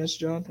have any chance,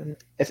 John?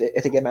 If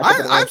they get matched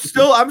up?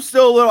 I'm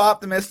still a little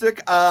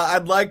optimistic. I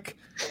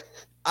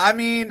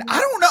mean, I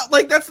don't know.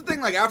 Like that's the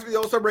thing. Like after the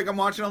All-Star break, I'm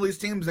watching all these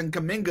teams, and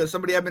Kuminga,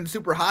 somebody I've been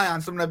super high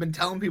on, somebody I've been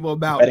telling people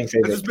about, has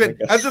just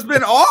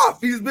been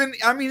off. He's been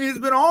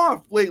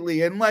off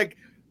lately, and like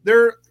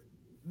they're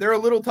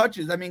little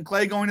touches. I mean,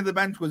 Clay going to the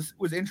bench was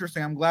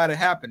interesting. I'm glad it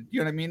happened.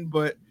 You know what I mean?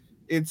 But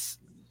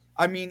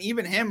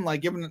even him like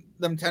giving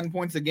them 10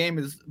 points a game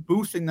is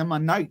boosting them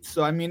on nights.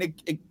 So I mean,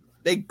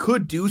 they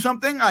could do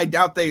something. I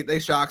doubt they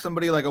shock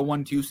somebody like a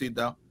 1-2 seed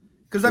though,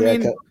 because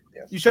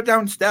you shut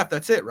down Steph.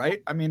 That's it,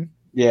 right? I mean,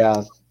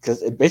 yeah,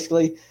 because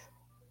basically,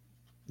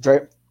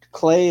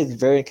 Clay is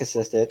very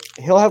inconsistent.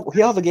 He'll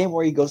have a game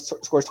where he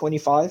scores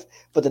 25,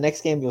 but the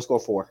next game he'll score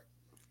 4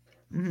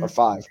 or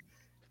 5.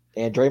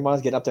 And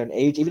Draymond's getting up there in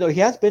age, even though he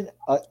has been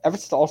ever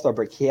since the All-Star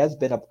break, he has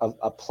been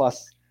a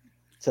plus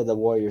to the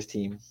Warriors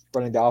team,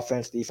 running the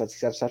offense,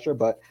 defense, etc.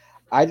 But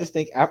I just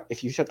think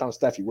if you shut down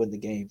Steph, you win the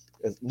game.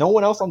 No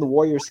one else on the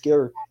Warriors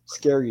scare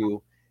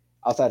you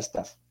outside of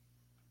Steph.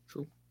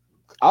 True.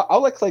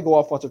 I'll let Clay go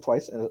off once or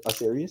twice in a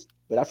series,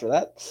 but after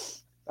that,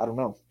 I don't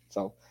know.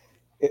 So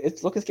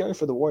it's looking scary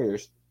for the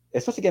Warriors,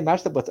 especially get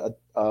matched up with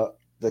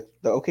the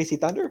OKC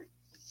Thunder.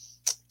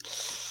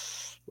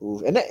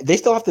 Ooh, and they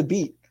still have to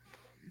beat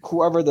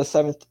whoever the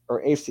 7th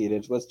or 8th seed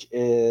is, which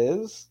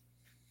is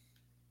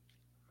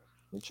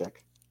let me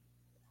check.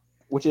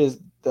 Which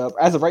is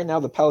as of right now,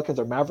 the Pelicans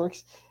or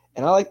Mavericks,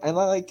 and I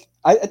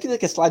think they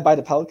can slide by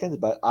the Pelicans,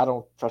 but I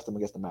don't trust them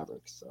against the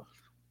Mavericks. So,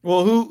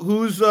 well,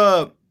 who's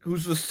the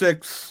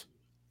 6th,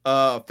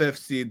 5th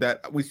seed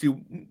that we see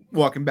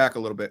walking back a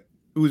little bit?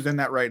 Who's in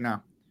that right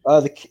now?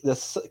 The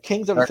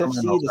Kings are the 5th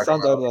seed. The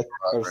Suns are the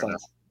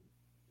Suns.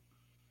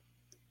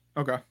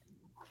 Okay.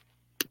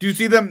 Do you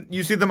see them?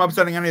 You see them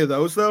upsetting any of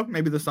those though?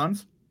 Maybe the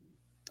Suns.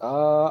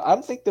 I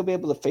don't think they'll be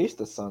able to face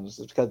the Suns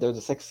just because they're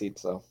the 6th seed.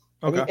 So.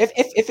 Okay. I mean,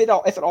 if it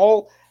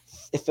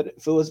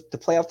was to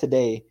play out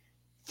today,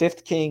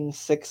 5th Kings,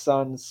 6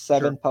 Suns,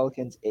 7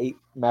 Pelicans, 8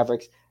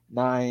 Mavericks,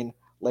 9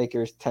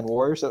 Lakers, 10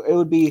 Warriors. So it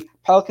would be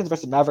Pelicans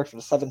versus Mavericks for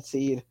the 7th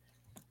seed,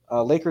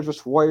 Lakers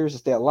versus Warriors to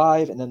stay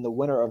alive, and then the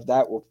winner of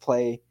that will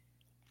play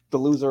the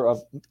loser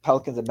of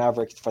Pelicans and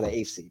Mavericks for the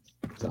 8th seed.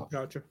 So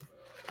gotcha.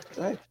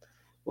 All right,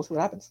 we'll see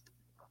what happens.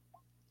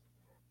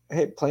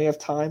 Hey, plenty of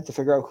time to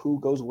figure out who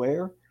goes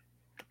where.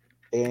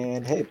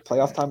 And hey,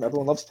 playoff time.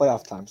 Everyone loves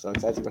playoff time. So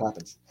excited to see what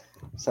happens.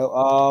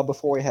 So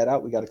before we head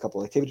out, we got a couple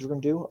of activities we're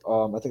going to do.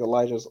 I think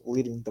Elijah's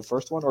leading the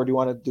first one, or do you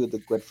want to do the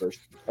grid first?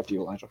 Up to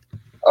you, Elijah.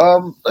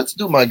 Let's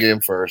do my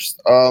game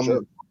first.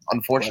 Sure.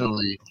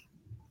 Unfortunately,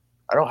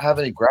 I don't have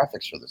any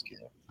graphics for this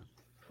game.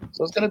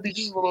 So it's going to be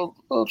just a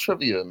little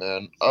trivia,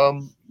 man.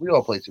 We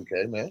all play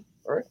 2K, man.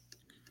 All right?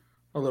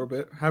 A little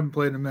bit. Haven't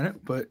played in a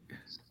minute, but.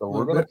 So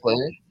we're going to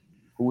play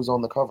who's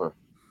on the cover.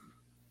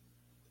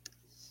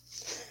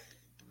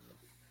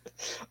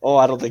 Oh,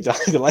 I don't think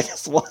John's gonna like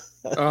this one.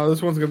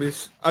 This one's gonna be.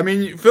 I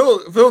mean,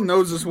 Phil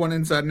knows this one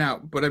inside and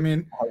out, but I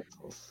mean,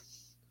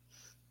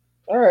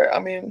 all right. I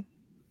mean,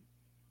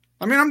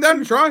 I'm down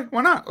to try.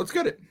 Why not? Let's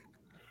get it.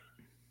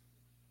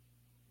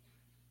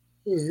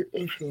 Sorry.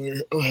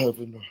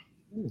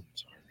 I'm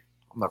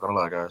not gonna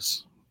lie,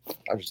 guys.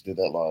 I just did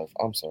that live.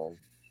 I'm sorry.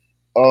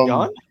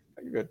 John,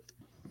 you're good.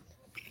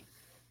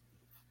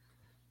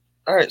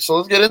 All right, so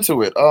let's get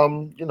into it.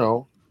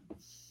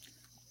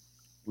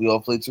 We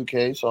all play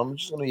 2K, so I'm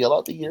just going to yell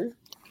out the year.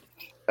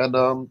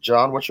 And,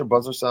 John, what's your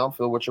buzzer sound?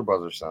 Phil, what's your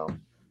buzzer sound?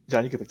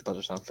 John, you can pick the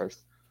buzzer sound first.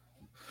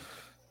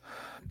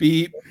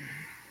 Beep.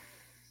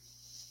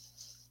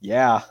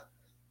 Yeah.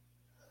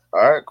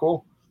 All right,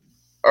 cool.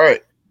 All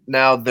right.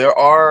 Now, there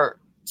are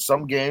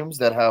some games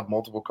that have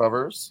multiple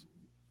covers.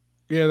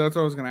 Yeah, that's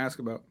what I was going to ask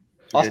about.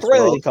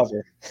 Australian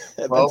cover.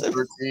 12,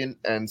 13,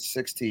 and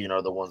 16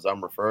 are the ones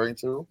I'm referring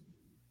to.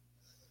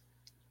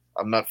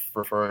 I'm not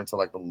referring to,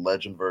 like, the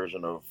legend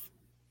version of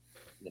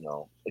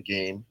a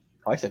game.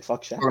 I said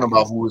fuck Shaq. I'm talking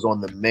about who was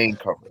on the main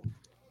cover.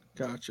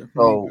 Gotcha.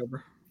 So,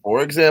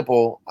 for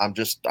example, I'm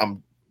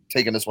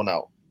taking this one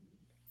out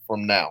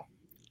from now.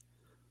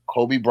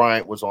 Kobe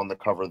Bryant was on the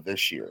cover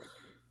this year.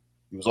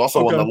 He was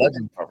also on the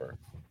Legend cover,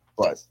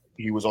 but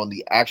he was on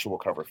the actual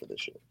cover for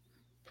this year.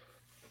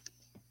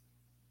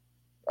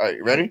 All right,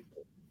 you ready?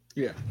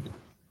 Yeah.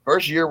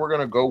 First year we're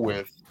gonna go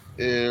with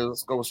is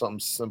let's go with something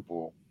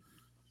simple.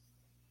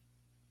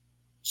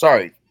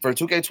 Sorry, for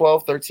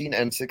 2K12, 13,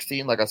 and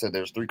 16, like I said,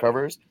 there's 3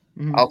 covers.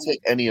 Mhm. I'll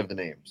take any of the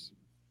names.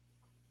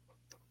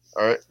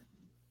 All right.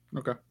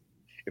 Okay.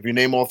 If you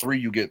name all 3,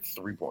 you get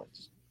 3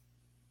 points.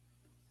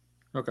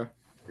 Okay.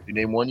 If you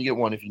name 1, you get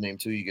 1. If you name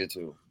 2, you get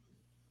 2.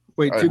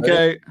 Wait, All right,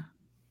 2K.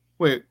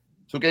 Wait,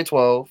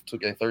 2K12,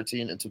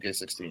 2K13, and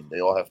 2K16. They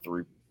all have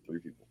 3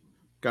 people.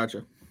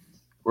 gotcha.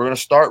 We're gonna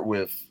start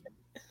with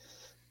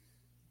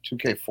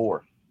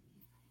 2K4.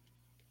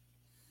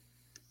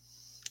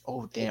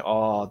 Oh damn!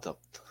 Oh, the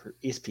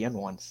ESPN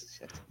ones.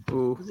 Shit.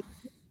 Ooh.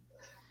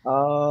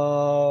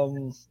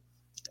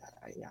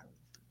 Yeah.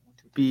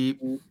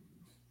 Beep.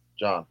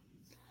 John.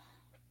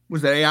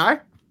 Was that AI?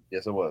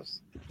 Yes, it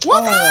was.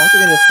 What? Oh, I was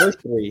thinking the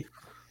first 3.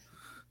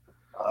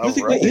 All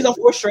Wait, right. he's on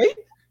 4 straight?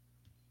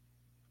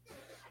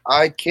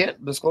 I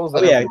can't disclose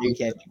that. Oh yeah, you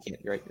can't.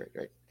 You're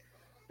right.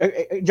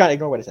 John,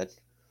 ignore what I said.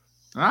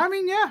 I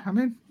mean, yeah. I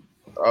mean,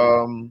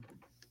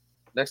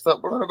 Next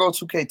up, we're gonna go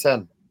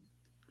 2K10.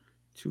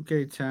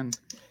 2K10.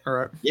 All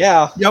right.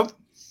 Yeah. Yep.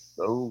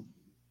 So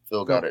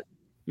Phil got it.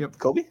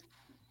 Kobe?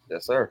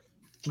 Yes, sir.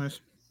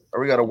 Nice.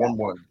 Or we got a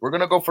 1-1. We're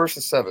gonna go first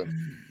to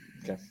 7.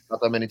 Okay. Not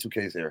that many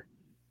 2Ks here.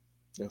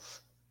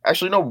 Oof.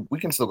 Actually, no, we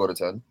can still go to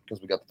 10 because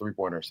we got the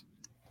 3-pointers.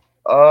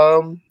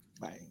 Bang.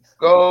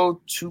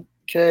 Go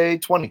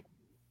 2K20.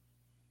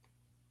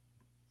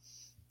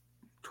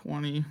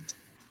 20.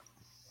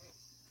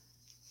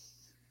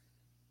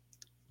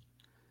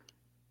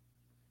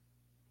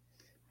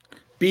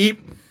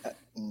 Beep.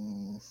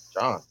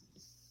 John.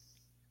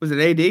 Was it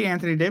AD,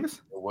 Anthony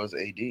Davis? It was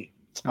AD.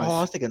 Oh,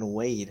 I was thinking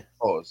Wade.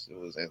 Oh, it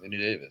was Anthony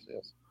Davis.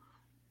 Yes.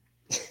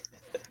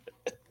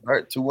 All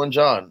right, 2-1,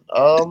 John.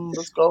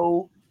 Let's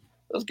go.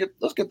 Let's get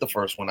the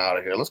first one out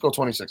of here. Let's go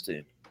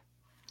 2016.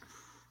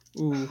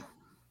 Ooh.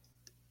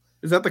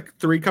 Is that the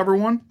 3 cover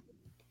one?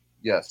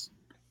 Yes.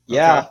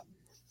 Yeah.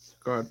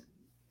 Go ahead.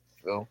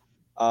 Phil.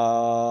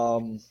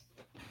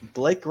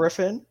 Blake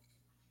Griffin,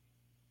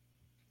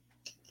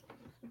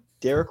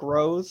 Derrick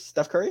Rose,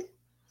 Steph Curry.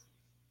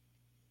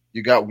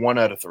 You got 1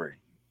 out of 3.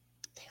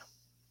 Damn.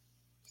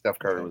 Steph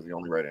Curry was the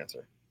only right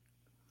answer.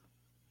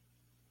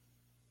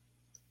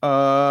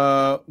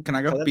 Can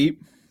I go?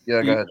 Beep.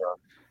 Yeah, Beep. go ahead, John.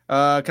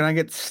 Can I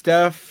get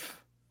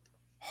Steph,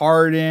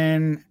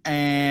 Harden,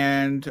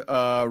 and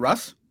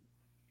Russ?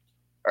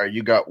 All right,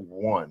 you got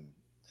 1.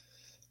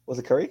 Was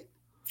it Curry?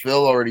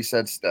 Phil already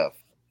said Steph,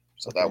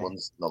 so that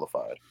one's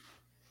nullified.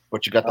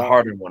 But you got the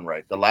Harden one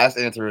right. The last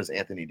answer is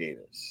Anthony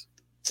Davis.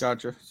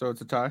 Gotcha. So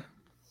it's a tie.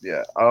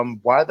 Yeah.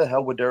 Why the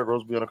hell would Derrick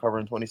Rose be on a cover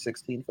in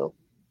 2016, Phil?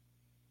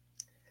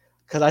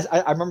 Because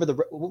I remember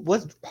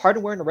was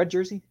Harden wearing a red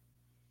jersey?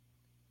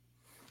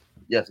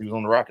 Yes, he was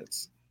on the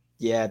Rockets.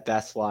 Yeah,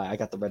 that's why I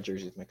got the red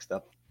jerseys mixed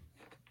up.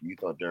 You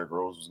thought Derrick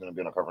Rose was going to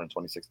be on a cover in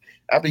 2016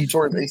 after he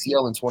tore his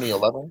ACL in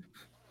 2011.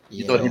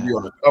 You thought he'd be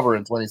on the cover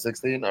in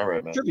 2016. All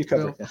right, man. Sure, be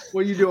covered. Phil,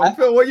 what are you doing,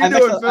 Phil? What are you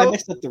doing, Phil? I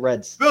mixed up the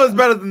Reds. Phil is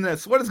better than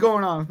this. What is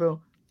going on,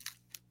 Phil?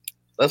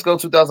 Let's go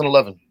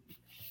 2011.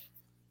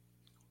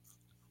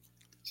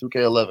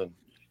 2K11.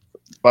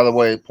 By the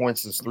way,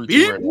 points is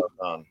 3-2 right now,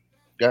 John.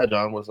 Go ahead,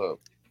 John. What's up?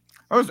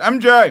 Oh, it's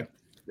MJ.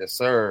 Yes,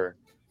 sir.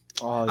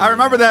 Oh, I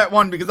remember that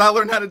one because I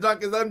learned how to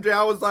dunk as MJ.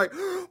 I was like,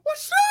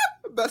 what's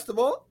up? Best of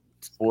all.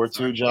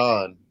 4-2,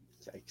 John.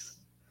 Yikes.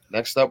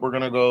 Next up, we're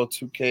going to go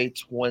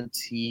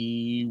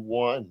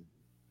 2K21.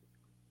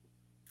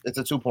 It's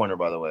a 2-pointer,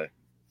 by the way.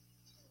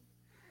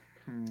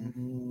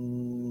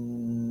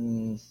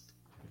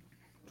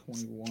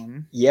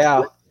 21.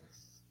 Yeah.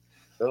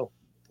 Phil.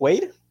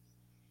 Wade?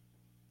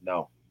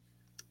 No.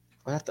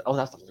 That's the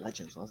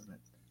Legends, wasn't it?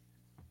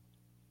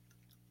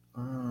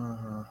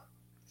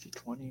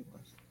 20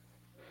 was.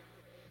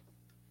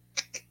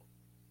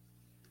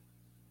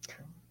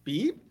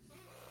 Beep.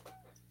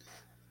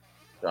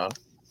 John?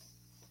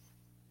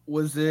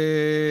 Was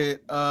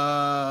it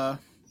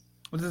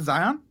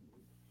Zion?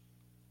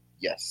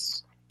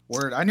 Yes.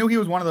 Word. I knew he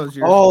was one of those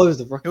years. Oh, it was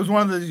the rookie. It was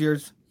one of those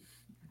years.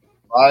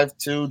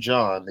 5-2,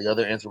 John. The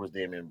other answer was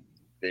Damian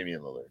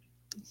Lillard.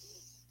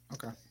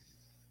 Okay.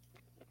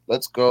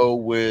 Let's go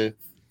with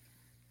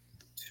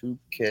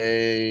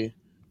 2K.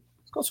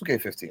 Let's go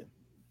 2K15.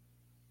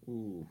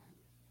 Ooh.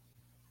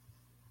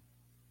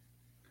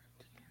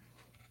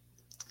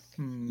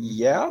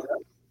 Yeah.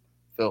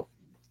 Phil.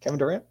 Kevin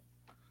Durant?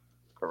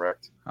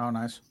 Correct. Oh,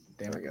 nice.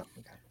 There we go.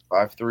 Okay.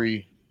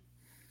 5-3,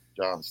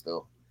 John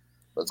still.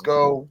 Let's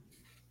go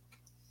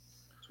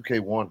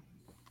 2K1.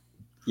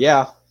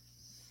 Yeah.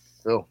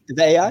 Phil. Is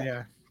that AI?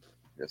 Yeah.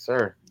 Yes,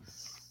 sir.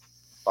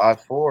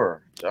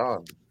 5-4,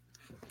 John.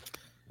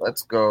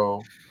 Let's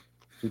go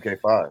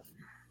 2K5.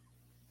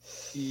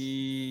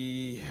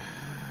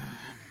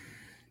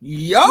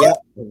 Yo. Yeah.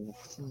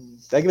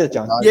 Thank you,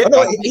 John. Yeah. Oh,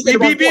 no, he said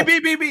Beep. wrong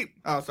one. Beep.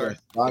 Oh, sorry.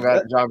 John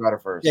got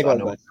it first. Yeah, go I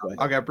ahead, know. go ahead.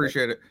 Okay,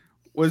 appreciate it.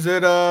 Was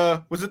it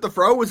the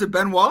Fro? Was it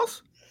Ben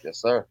Wallace? Yes,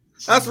 sir.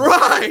 That's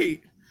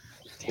right.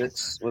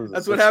 That's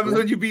what happens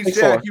when you beat 6'4".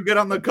 Shaq. You get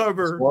on the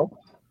cover. 6'4"?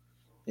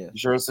 Yeah. You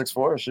sure it's 6'4"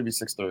 or should be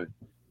 6'3"?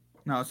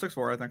 No,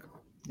 6'4", I think.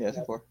 Yeah,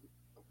 6'4".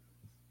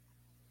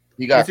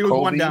 He got He was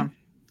Kobe. one down.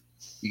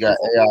 He got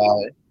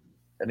AI,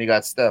 and he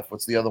got Steph.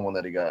 What's the other one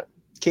that he got?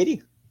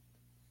 KD.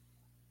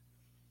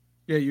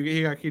 Yeah,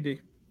 he got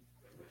KD.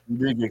 You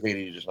did get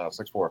KD just now,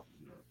 6'4". All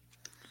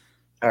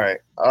right.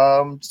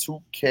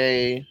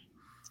 2K.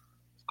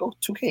 Let's go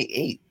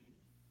 2K8.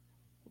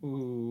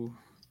 Ooh.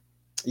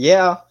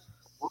 Yeah.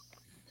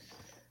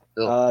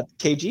 Phil.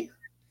 KG.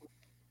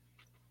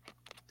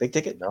 Big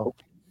ticket. No.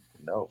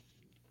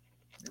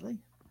 Really?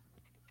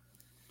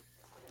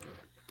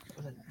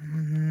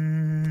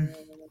 Mm,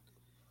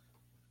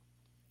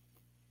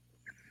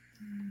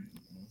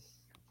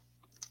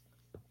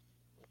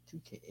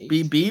 2K8.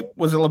 beep beep.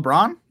 Was it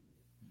LeBron?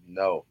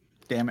 No.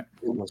 Damn it.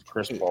 It was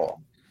Chris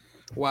Paul.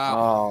 Wow.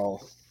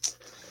 Oh.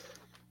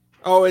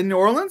 Oh, in New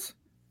Orleans?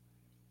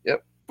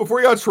 Yep. Before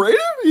he got traded?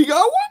 He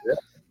got one? Yep.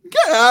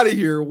 Get out of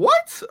here.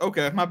 What?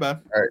 Okay, my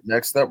bad. All right.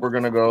 Next up, we're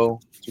gonna go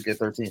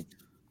 2K13.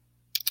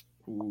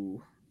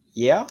 Ooh.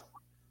 Yeah.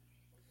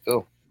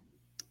 Phil.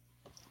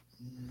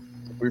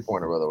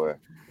 3-pointer, by the way.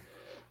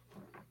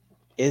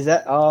 Is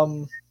that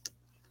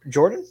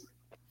Jordan?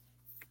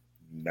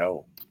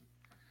 No.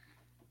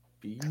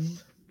 Beep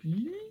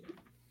beep.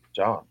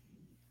 John,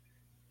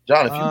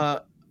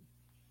 if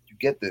you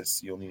get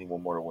this, you'll need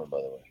one more to win,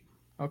 by the way.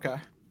 Okay.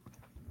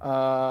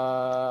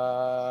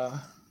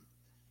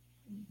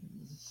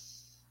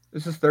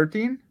 This is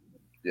 13?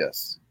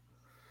 Yes.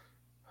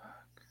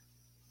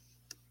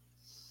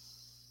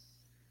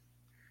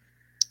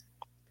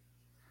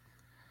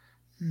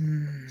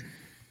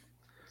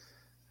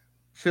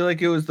 Feel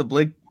like it was the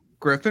Blake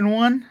Griffin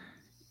one.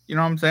 You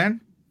know what I'm saying?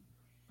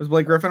 Was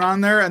Blake Griffin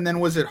on there? And then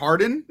was it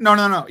Harden?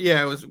 No.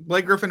 Yeah, it was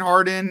Blake Griffin,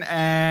 Harden,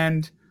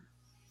 and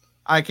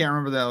I can't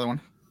remember the other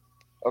one.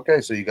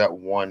 Okay, so you got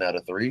 1 out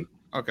of 3.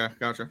 Okay,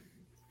 gotcha.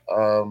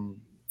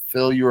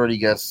 Phil, you already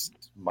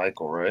guessed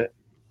Michael, right?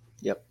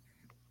 Yep.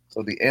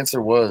 So the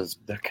answer was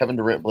Kevin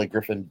Durant, Blake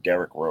Griffin,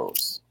 Derrick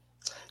Rose.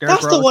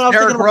 That's the one I was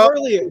thinking of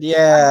earlier.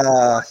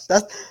 Yeah.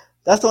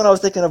 That's the one I was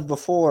thinking of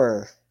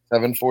before.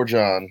 7-4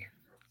 John.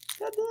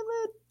 God damn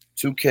it.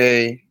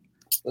 2K.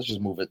 Let's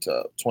just move it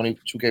to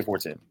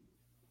 2K14.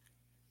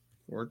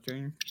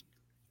 14.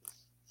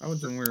 I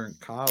was when we were in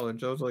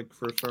college. I was like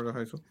first start of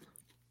high school.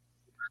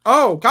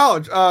 Oh,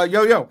 college.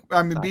 Yo.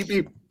 I mean, beep,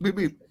 beep, beep,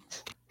 beep.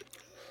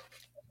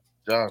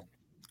 John.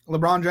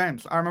 LeBron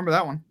James. I remember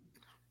that one.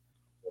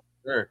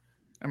 Sure.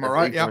 Am I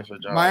right? Yeah.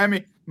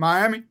 Miami.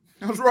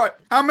 I was right.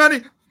 How many?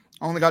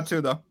 I only got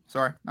 2, though.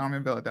 Sorry. I don't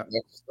mean to be like that.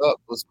 Next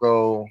up, let's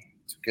go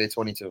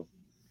 2K22.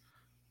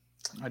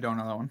 I don't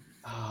know that one.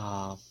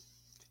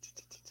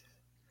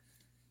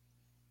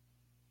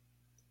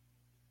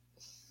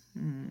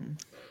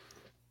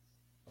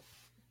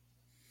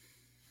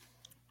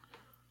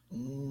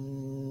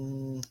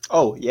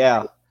 Oh,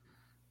 yeah.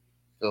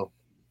 Phil.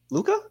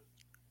 Luka?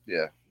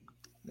 Yeah.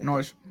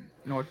 Noise.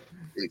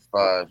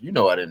 8-5. You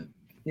know I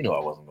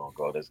wasn't gonna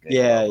go this game.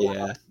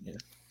 Yeah.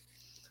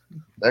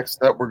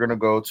 Next up, we're gonna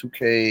go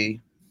 2K.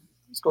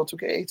 Let's go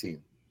 2K18.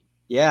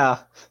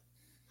 Yeah.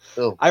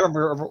 Phil. I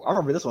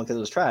remember this one because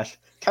it was trash.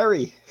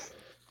 Kyrie.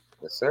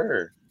 Yes,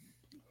 sir.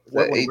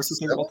 What worst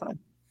team of all time?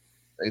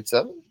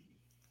 8-7?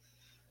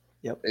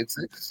 Yep.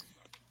 8-6?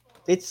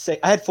 8-6.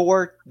 I had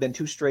 4, then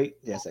 2 straight.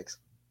 Yeah, 6.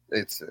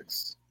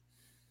 8-6.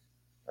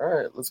 All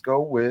right, let's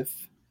go with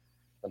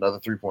another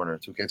 3-pointer.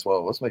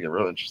 2K12. Let's make it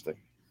real interesting.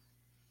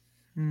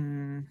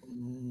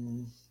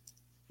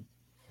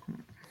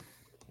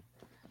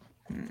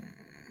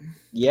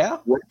 Yeah.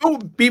 Oh,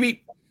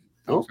 BB.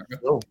 Oh,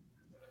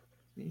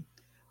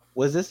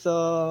 Was this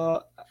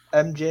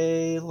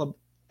MJ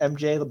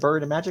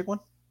LeBird and Magic one?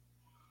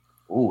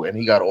 Ooh, and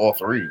he got all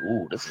 3.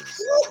 Ooh, this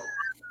is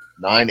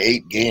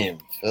 9-8 game,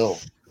 Phil.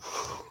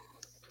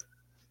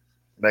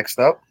 Next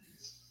up,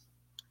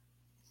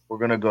 we're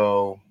gonna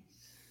go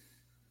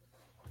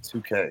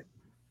 2K.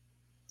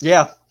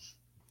 Yeah.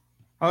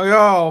 Oh,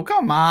 yo,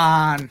 come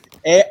on.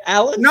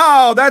 Allen?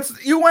 No,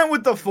 you went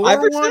with the 4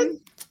 Iverson? one.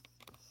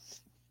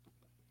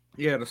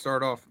 Yeah, to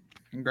start off.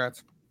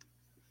 Congrats.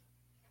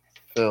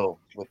 Phil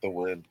with the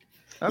win.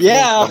 That's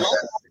Yeah.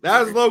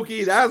 That was low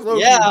key. Yeah.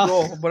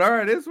 Goal. But all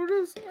right, it's what it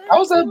is. How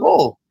was that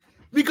goal?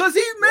 Because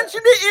he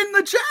mentioned it in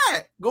the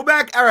chat. Go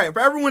back. All right, for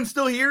everyone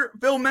still here,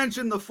 Phil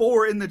mentioned the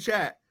 4 in the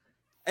chat.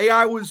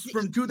 AI was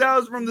from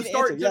 2000 from the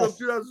start to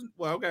 2000.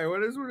 Well, okay,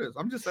 what it is.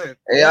 I'm just saying.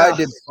 AI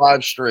did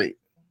 5 straight.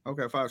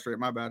 Okay, 5 straight.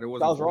 My bad. It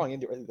wasn't. I was 4. wrong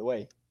either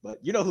way. But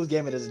you know whose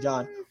game it is,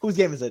 John. Whose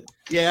game is it?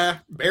 Yeah,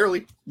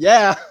 barely.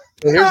 Yeah.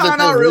 Here's the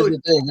thing. Really.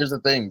 Here's the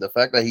thing. The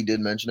fact that he did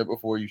mention it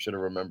before, you should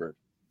have remembered.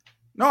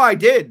 No, I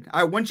did.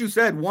 Once you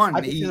said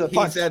 1, he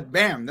said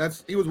bam.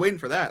 He was waiting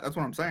for that. That's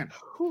what I'm saying.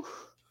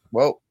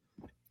 Well,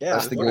 Yeah.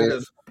 that's the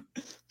game.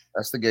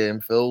 That's the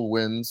game. Phil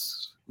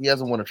wins. He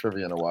hasn't won a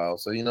trivia in a while,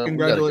 so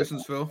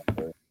Congratulations, Phil.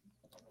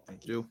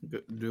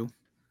 Do.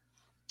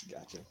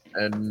 Gotcha.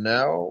 And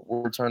now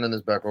we're turning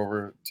this back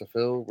over to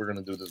Phil. We're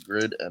gonna do this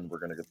grid, and we're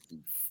gonna get the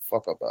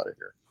fuck up out of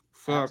here.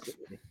 Fuck.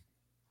 Absolutely.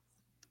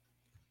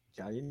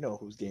 John, you know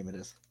whose game it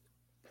is.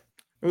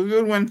 It was a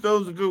good win, Phil. It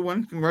was a good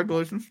win.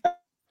 Congratulations.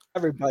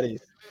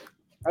 Everybody's.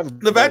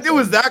 The fact it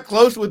was that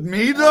close with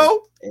me,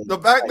 though. The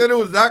fact that it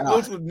was that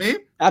close with me,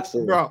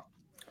 absolutely,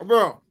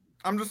 bro.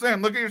 I'm just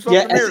saying. Look at yourself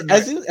yeah, in the mirror.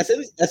 As soon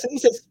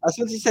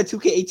as he said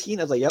 2K18,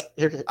 I was like,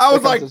 "Yep." I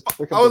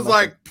was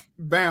like,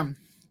 "Bam."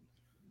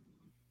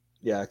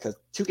 Yeah, because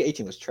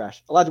 2K18 was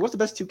trash. Elijah, what's the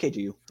best 2K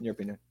to you, in your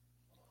opinion?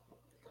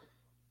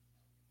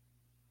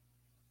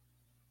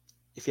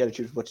 If you had to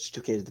choose which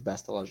 2K is the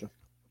best, Elijah.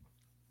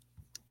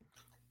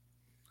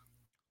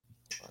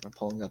 I'm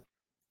pulling up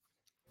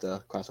the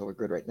crossover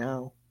grid right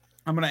now.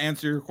 I'm gonna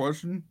answer your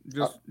question.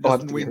 Just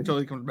wait until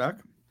he comes back.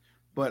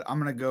 But I'm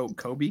gonna go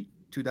Kobe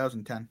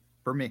 2010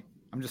 for me.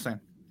 I'm just saying.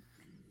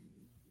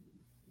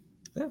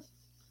 Yeah.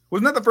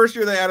 Wasn't that the first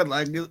year they added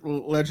like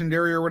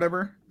legendary or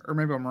whatever? Or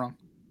maybe I'm wrong.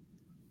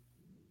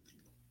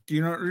 Do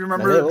you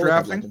remember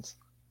drafting?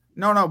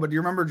 No, but do you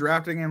remember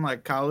drafting in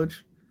like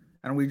college?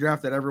 And we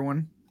drafted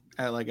everyone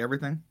at like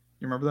everything.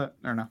 You remember that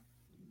or no?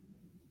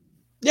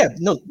 Yeah,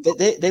 no,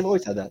 they've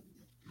always had that.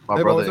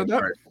 My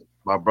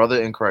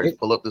brother in Christ.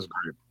 Pull up this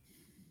grid.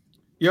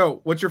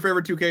 Yo, what's your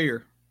favorite 2K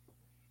year?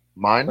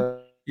 Mine?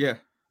 Yeah.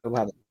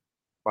 My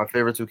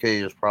favorite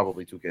 2K is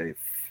probably 2K.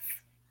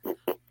 I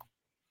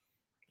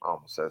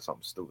almost said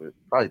something stupid.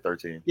 Probably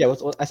 13. Yeah,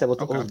 what was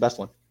the best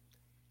one?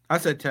 I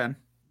said 10.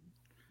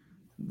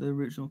 The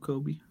original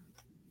Kobe.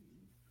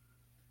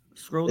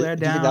 Scroll that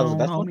down, that was the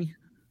best homie.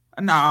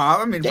 Nah,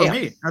 I mean, for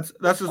me,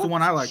 that's just the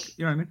one I like.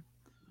 You know what I mean?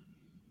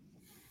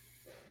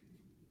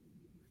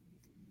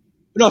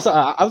 No, so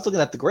I was looking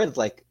at the grid. It's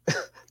like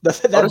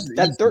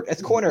that dirt as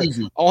corner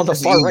on the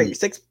far right.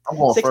 Six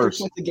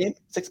points a game,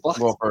 6 blocks.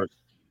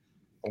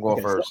 I'm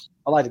going first.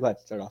 Elijah, go ahead.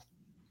 Start off.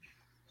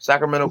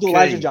 Sacramento Kings.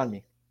 Elijah, John,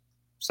 me.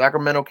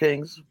 Sacramento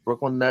Kings,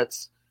 Brooklyn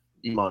Nets,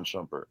 Iman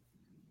Shumpert.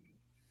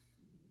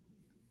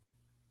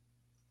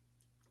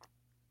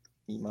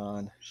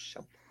 Iman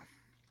Shumpert.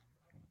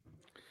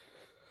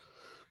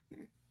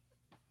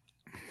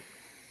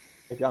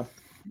 Hey, John.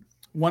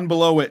 One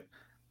below it,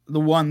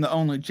 the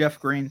only Jeff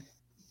Green.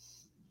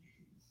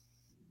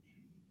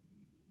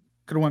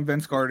 Could have won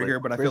Vince Carter here,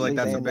 but I feel like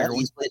that's a bigger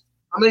one.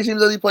 How many teams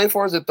does he play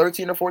for? Is it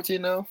 13 or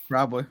 14 now?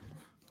 Probably.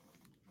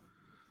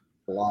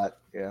 A lot,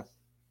 yeah.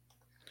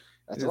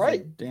 That's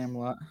right. Damn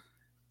lot.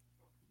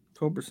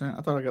 12%.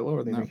 I thought I got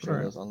lower than that. Make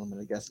sure those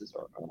unlimited guesses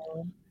are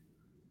on.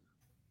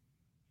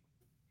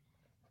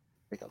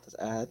 Break out this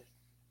ad.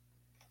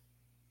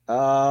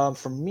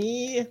 For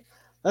me,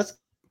 let's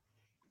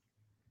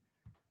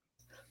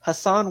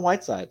Hassan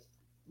Whiteside,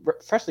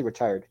 freshly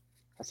retired.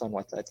 Hassan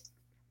Whiteside.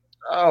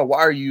 Oh, why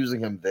are you using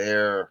him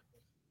there?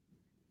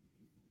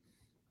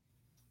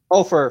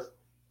 Oh,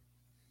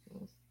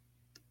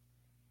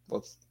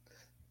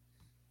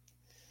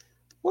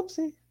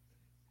 whoopsie.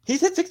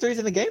 He's hit 6 threes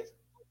in the game.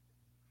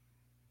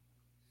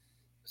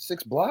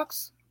 6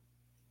 blocks?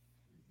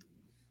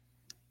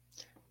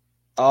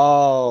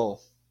 Oh,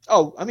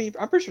 I mean,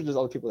 I'm pretty sure there's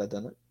other people that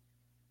done it.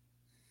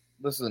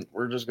 Listen,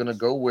 we're just gonna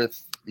go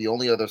with the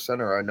only other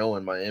center I know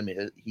in Miami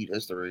Heat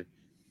history,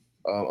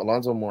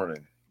 Alonzo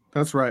Mourning.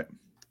 That's right.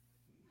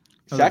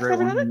 Shaq never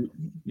done it?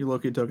 You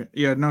low-key took it.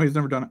 Yeah, no, he's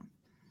never done it.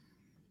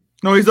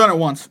 No, he's done it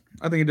once.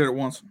 I think he did it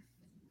once.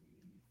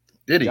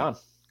 Did he? John.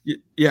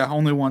 Yeah,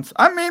 only once.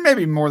 I mean,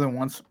 maybe more than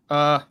once. 6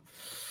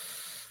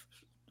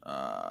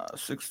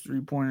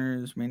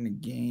 3-pointers made in the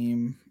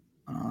game.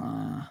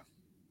 Nah,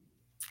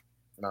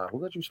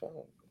 who got you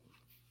fouled?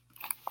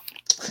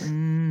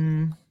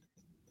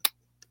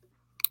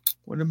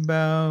 What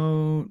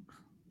about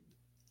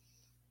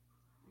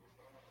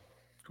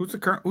who's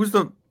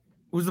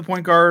the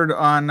point guard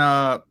on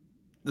the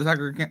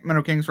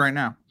Sacramento Kings right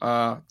now?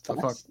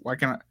 Fuck. Why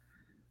can't I?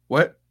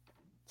 What?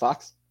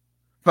 Fox.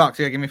 Yeah,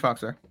 give me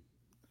Fox there.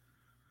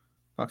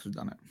 Fox has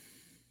done it.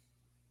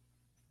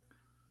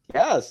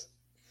 Yes.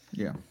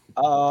 Yeah.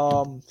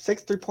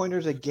 6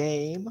 3-pointers a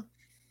game,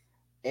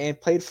 and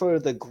played for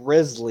the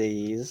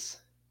Grizzlies.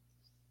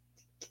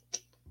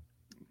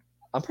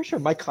 I'm pretty sure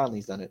Mike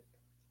Conley's done it.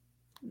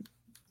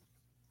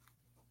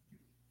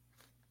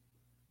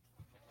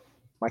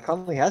 Mike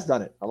Conley has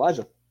done it.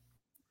 Elijah.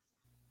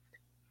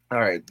 All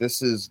right,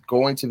 this is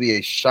going to be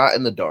a shot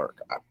in the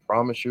dark. I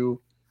promise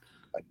you.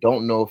 I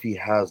don't know if he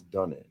has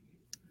done it.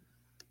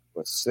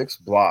 But 6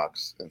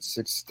 blocks and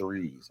 6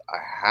 threes. I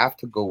have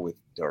to go with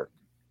Dirk.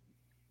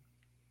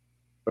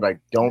 But I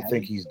don't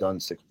think he's done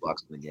 6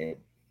 blocks in the game.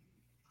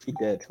 He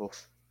did.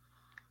 Oof.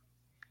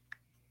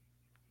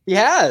 He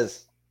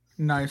has.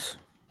 Nice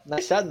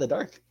shot in the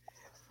dark.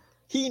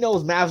 He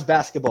knows Mavs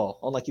basketball,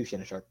 unlike you,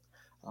 Shannon Sharp.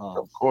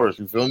 Of course,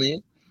 you feel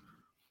me?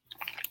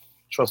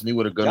 Trust me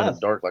with a gun in the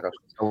dark like I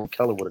told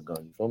Keller with a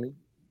gun. You feel me?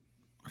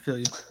 I feel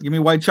you. Give me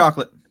white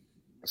chocolate.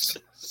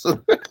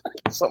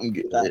 Something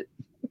get hit.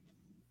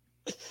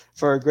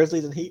 For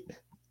Grizzlies and Heat?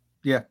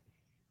 Yeah.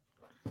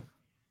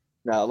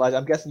 No, Elijah,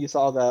 I'm guessing you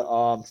saw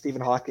the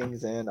Stephen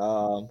Hawking's and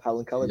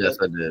Helen Keller. Yes,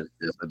 bit?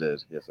 Yes,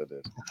 I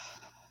did.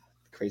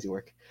 Crazy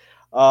work.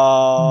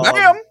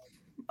 Damn.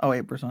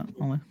 8%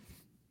 only.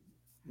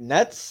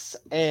 Nets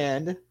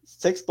and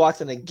 6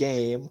 blocks in a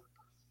game.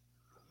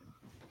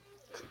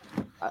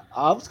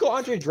 Let's go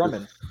Andre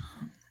Drummond.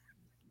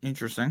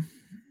 Interesting.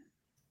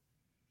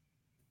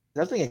 I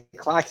was thinking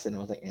Claxton. I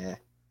was like,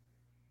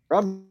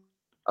 Drummond.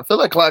 I feel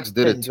like Clax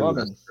did it too.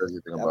 Drummond. That's the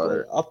crazy thing about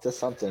it. Up to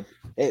something.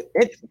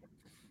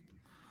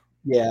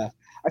 Yeah.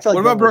 I feel like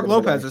what about Brooke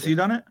Lopez? Has he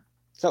done it?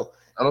 So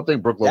I don't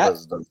think Brooke Lopez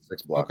has done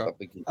 6 blocks. Okay. I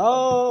think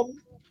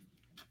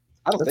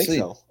I don't think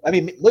so. I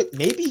mean, look,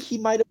 maybe he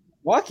might have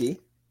Milwaukee.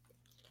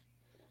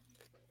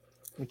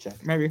 Let me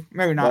check. Maybe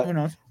not. Who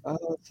knows?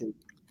 Let's see.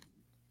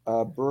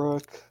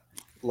 Brooke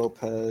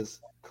Lopez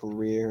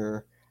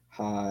career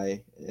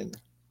high in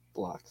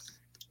blocks.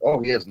 Oh,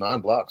 he has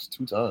 9 blocks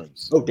 2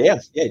 times. Oh, damn.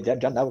 Yeah,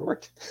 that would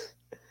work.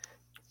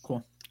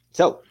 Cool.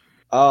 So,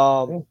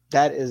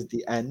 that is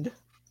the end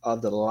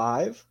of the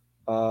live.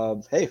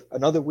 Hey,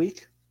 another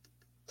week.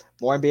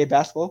 More NBA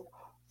basketball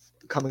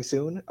coming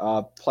soon.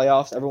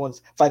 Playoffs.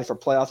 Everyone's fighting for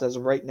playoffs as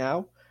of right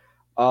now.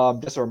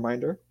 Just a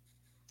reminder.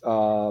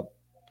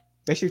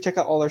 Make sure you check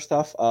out all our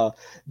stuff.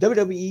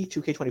 WWE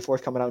 2K24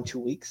 is coming out in 2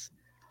 weeks.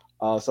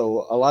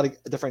 So a lot of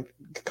different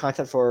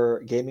content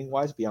for gaming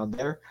wise beyond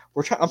there.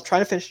 I'm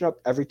trying to finish up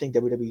everything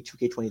WWE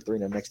 2K23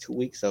 in the next 2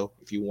 weeks. So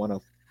if you want to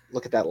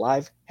look at that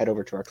live, head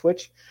over to our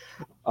Twitch.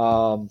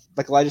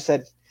 Like Elijah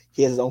said,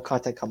 he has his own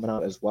content coming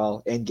out as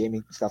well and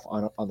gaming stuff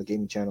on the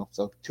gaming channel.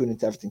 So tune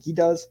into everything he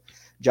does.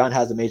 John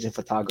has amazing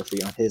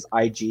photography on his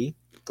IG.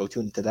 Go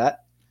tune into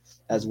that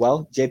as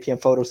well. JPM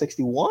Photo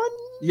 61.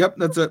 Yep,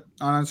 that's it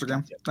on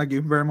Instagram. Thank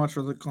you very much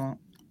for the call.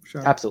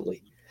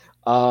 Absolutely.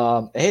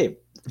 Hey,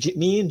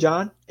 me and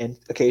John and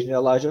occasionally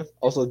Elijah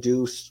also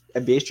do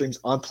NBA streams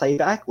on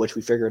playback, which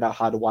we figured out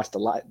how to watch the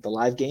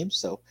live games.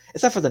 So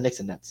except for the Knicks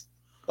and Nets,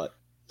 but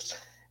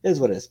it is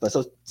what it is. But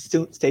so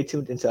stay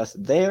tuned into us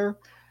there.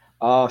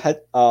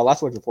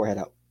 Last words before I head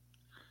out.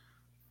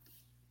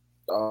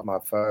 My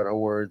final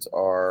words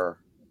are,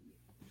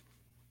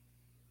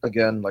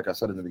 again, like I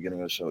said in the beginning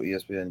of the show,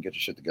 ESPN, get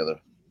your shit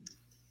together.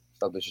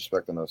 Stop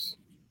disrespecting us.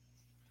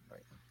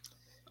 Right.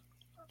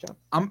 John.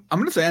 I'm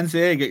gonna say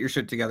NCAA, get your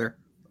shit together.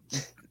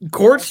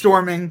 Court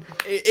storming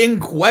in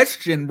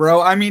question,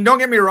 bro. I mean, don't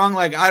get me wrong.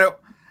 Like, I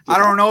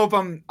don't know if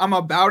I'm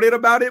about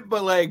it,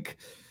 but like,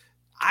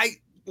 I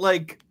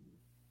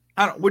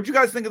don't. What'd you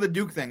guys think of the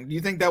Duke thing? Do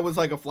you think that was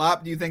like a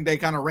flop? Do you think they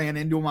kind of ran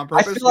into him on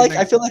purpose?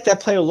 I feel like that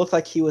player looked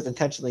like he was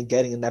intentionally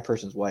getting in that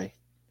person's way.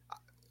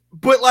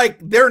 But like,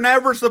 they're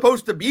never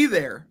supposed to be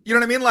there. You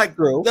know what I mean? Like,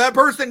 True. That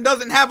person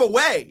doesn't have a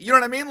way. You know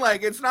what I mean?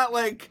 Like, it's not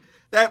like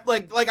that.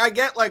 Like I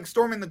get like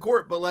storming the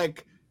court, but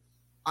like,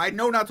 I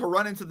know not to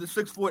run into the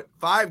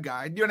 6'5"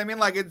 guy. You know what I mean?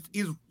 Like,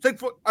 he's 6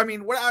 foot. I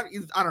mean, I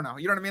don't know.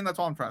 You know what I mean? That's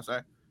all I'm trying to say.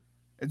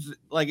 It's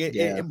like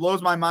it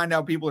blows my mind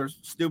how people are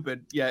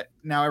stupid. Yet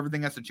now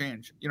everything has to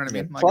change. You know what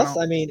I mean? Like, plus,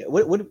 I mean,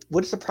 would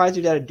it surprise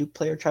you that a Duke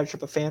player tried to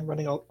trip a fan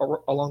running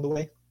along the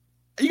way?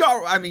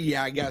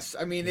 I guess.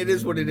 I mean, it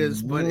is what it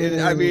is. But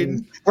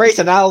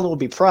Grayson Allen will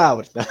be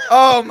proud.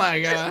 Oh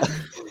my god.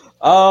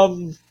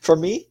 For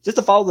me, just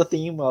to follow the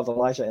theme of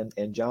Elijah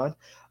and John,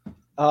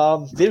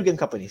 video game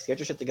companies, get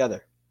your shit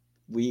together.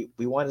 We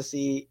want to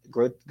see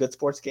good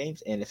sports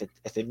games, and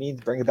if it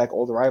means bringing back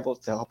old rivals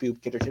to help you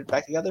get your shit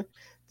back together,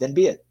 then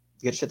be it.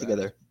 Get your shit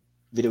together,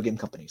 video game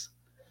companies.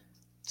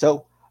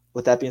 So,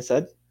 with that being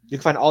said, you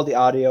can find all the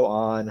audio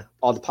on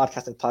all the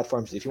podcasting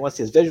platforms. If you want to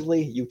see us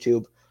visually,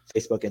 YouTube,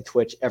 Facebook, and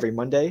Twitch every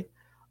Monday.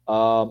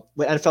 When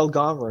NFL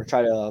gone, we're going to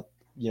try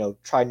to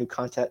try new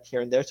content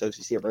here and there. So if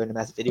you see a random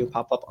ass video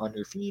pop up on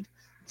your feed,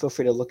 feel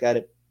free to look at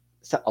it,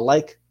 set a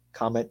like,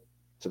 comment,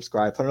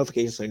 subscribe, put a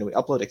notification so you know we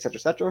upload, etc.,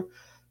 etc.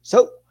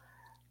 So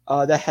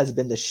that has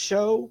been the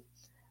show.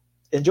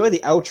 Enjoy the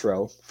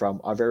outro from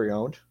our very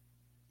own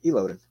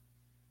Eloden.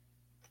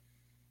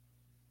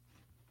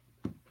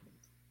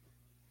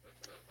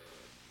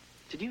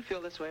 Did you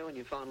feel this way when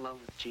you fell in love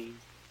with Jean?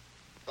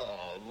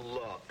 Oh,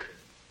 look.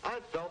 I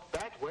felt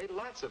that way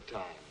lots of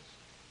times.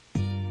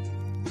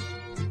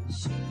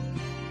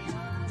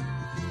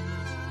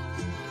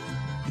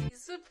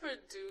 He's a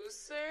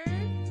producer?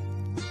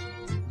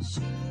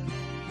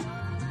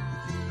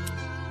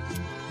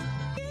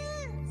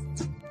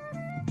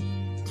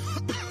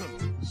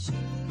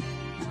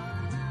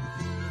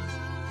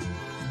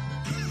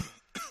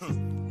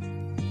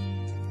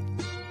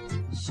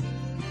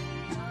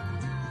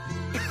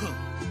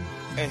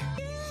 Hey,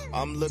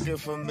 I'm looking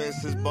for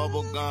Mrs.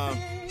 Bubblegum.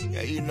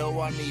 Yeah, you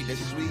know I need the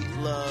sweet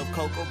love,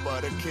 cocoa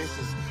butter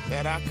kisses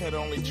that I could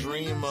only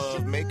dream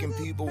of. Making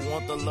people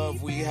want the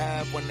love we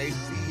have when they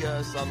see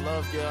us. I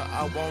love ya,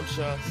 I want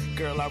ya,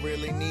 girl, I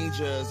really need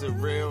ya. Is it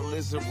real?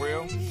 Is it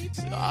real?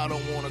 I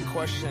don't want to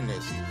question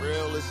this.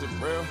 Real? Is it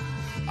real?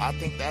 I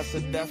think that's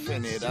a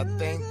definite. I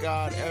thank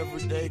God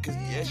every day, cause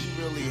yeah, she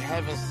really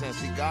heaven sent.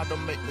 See, God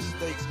don't make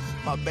mistakes.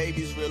 My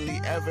baby's really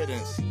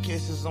evidence.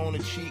 Kisses on the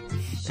cheek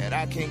that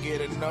I can't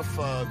get enough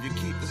of. You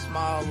keep the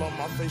smile on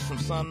my face from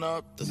sun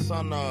up to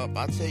sun up.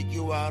 I take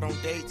you out on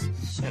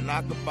dates and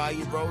I could buy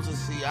you roses.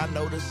 See, I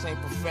know this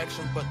ain't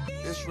perfection, but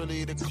this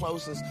really the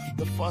closest.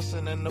 The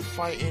fussing and the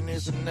fighting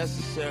isn't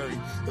necessary.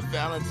 The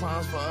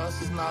Valentine's for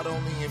us is not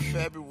only in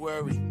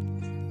February.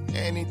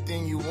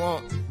 Anything you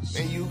want,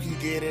 man, you can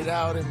get it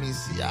out of me.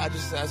 See, I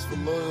just ask for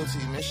loyalty,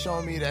 man.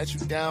 Show me that you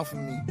down for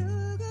me.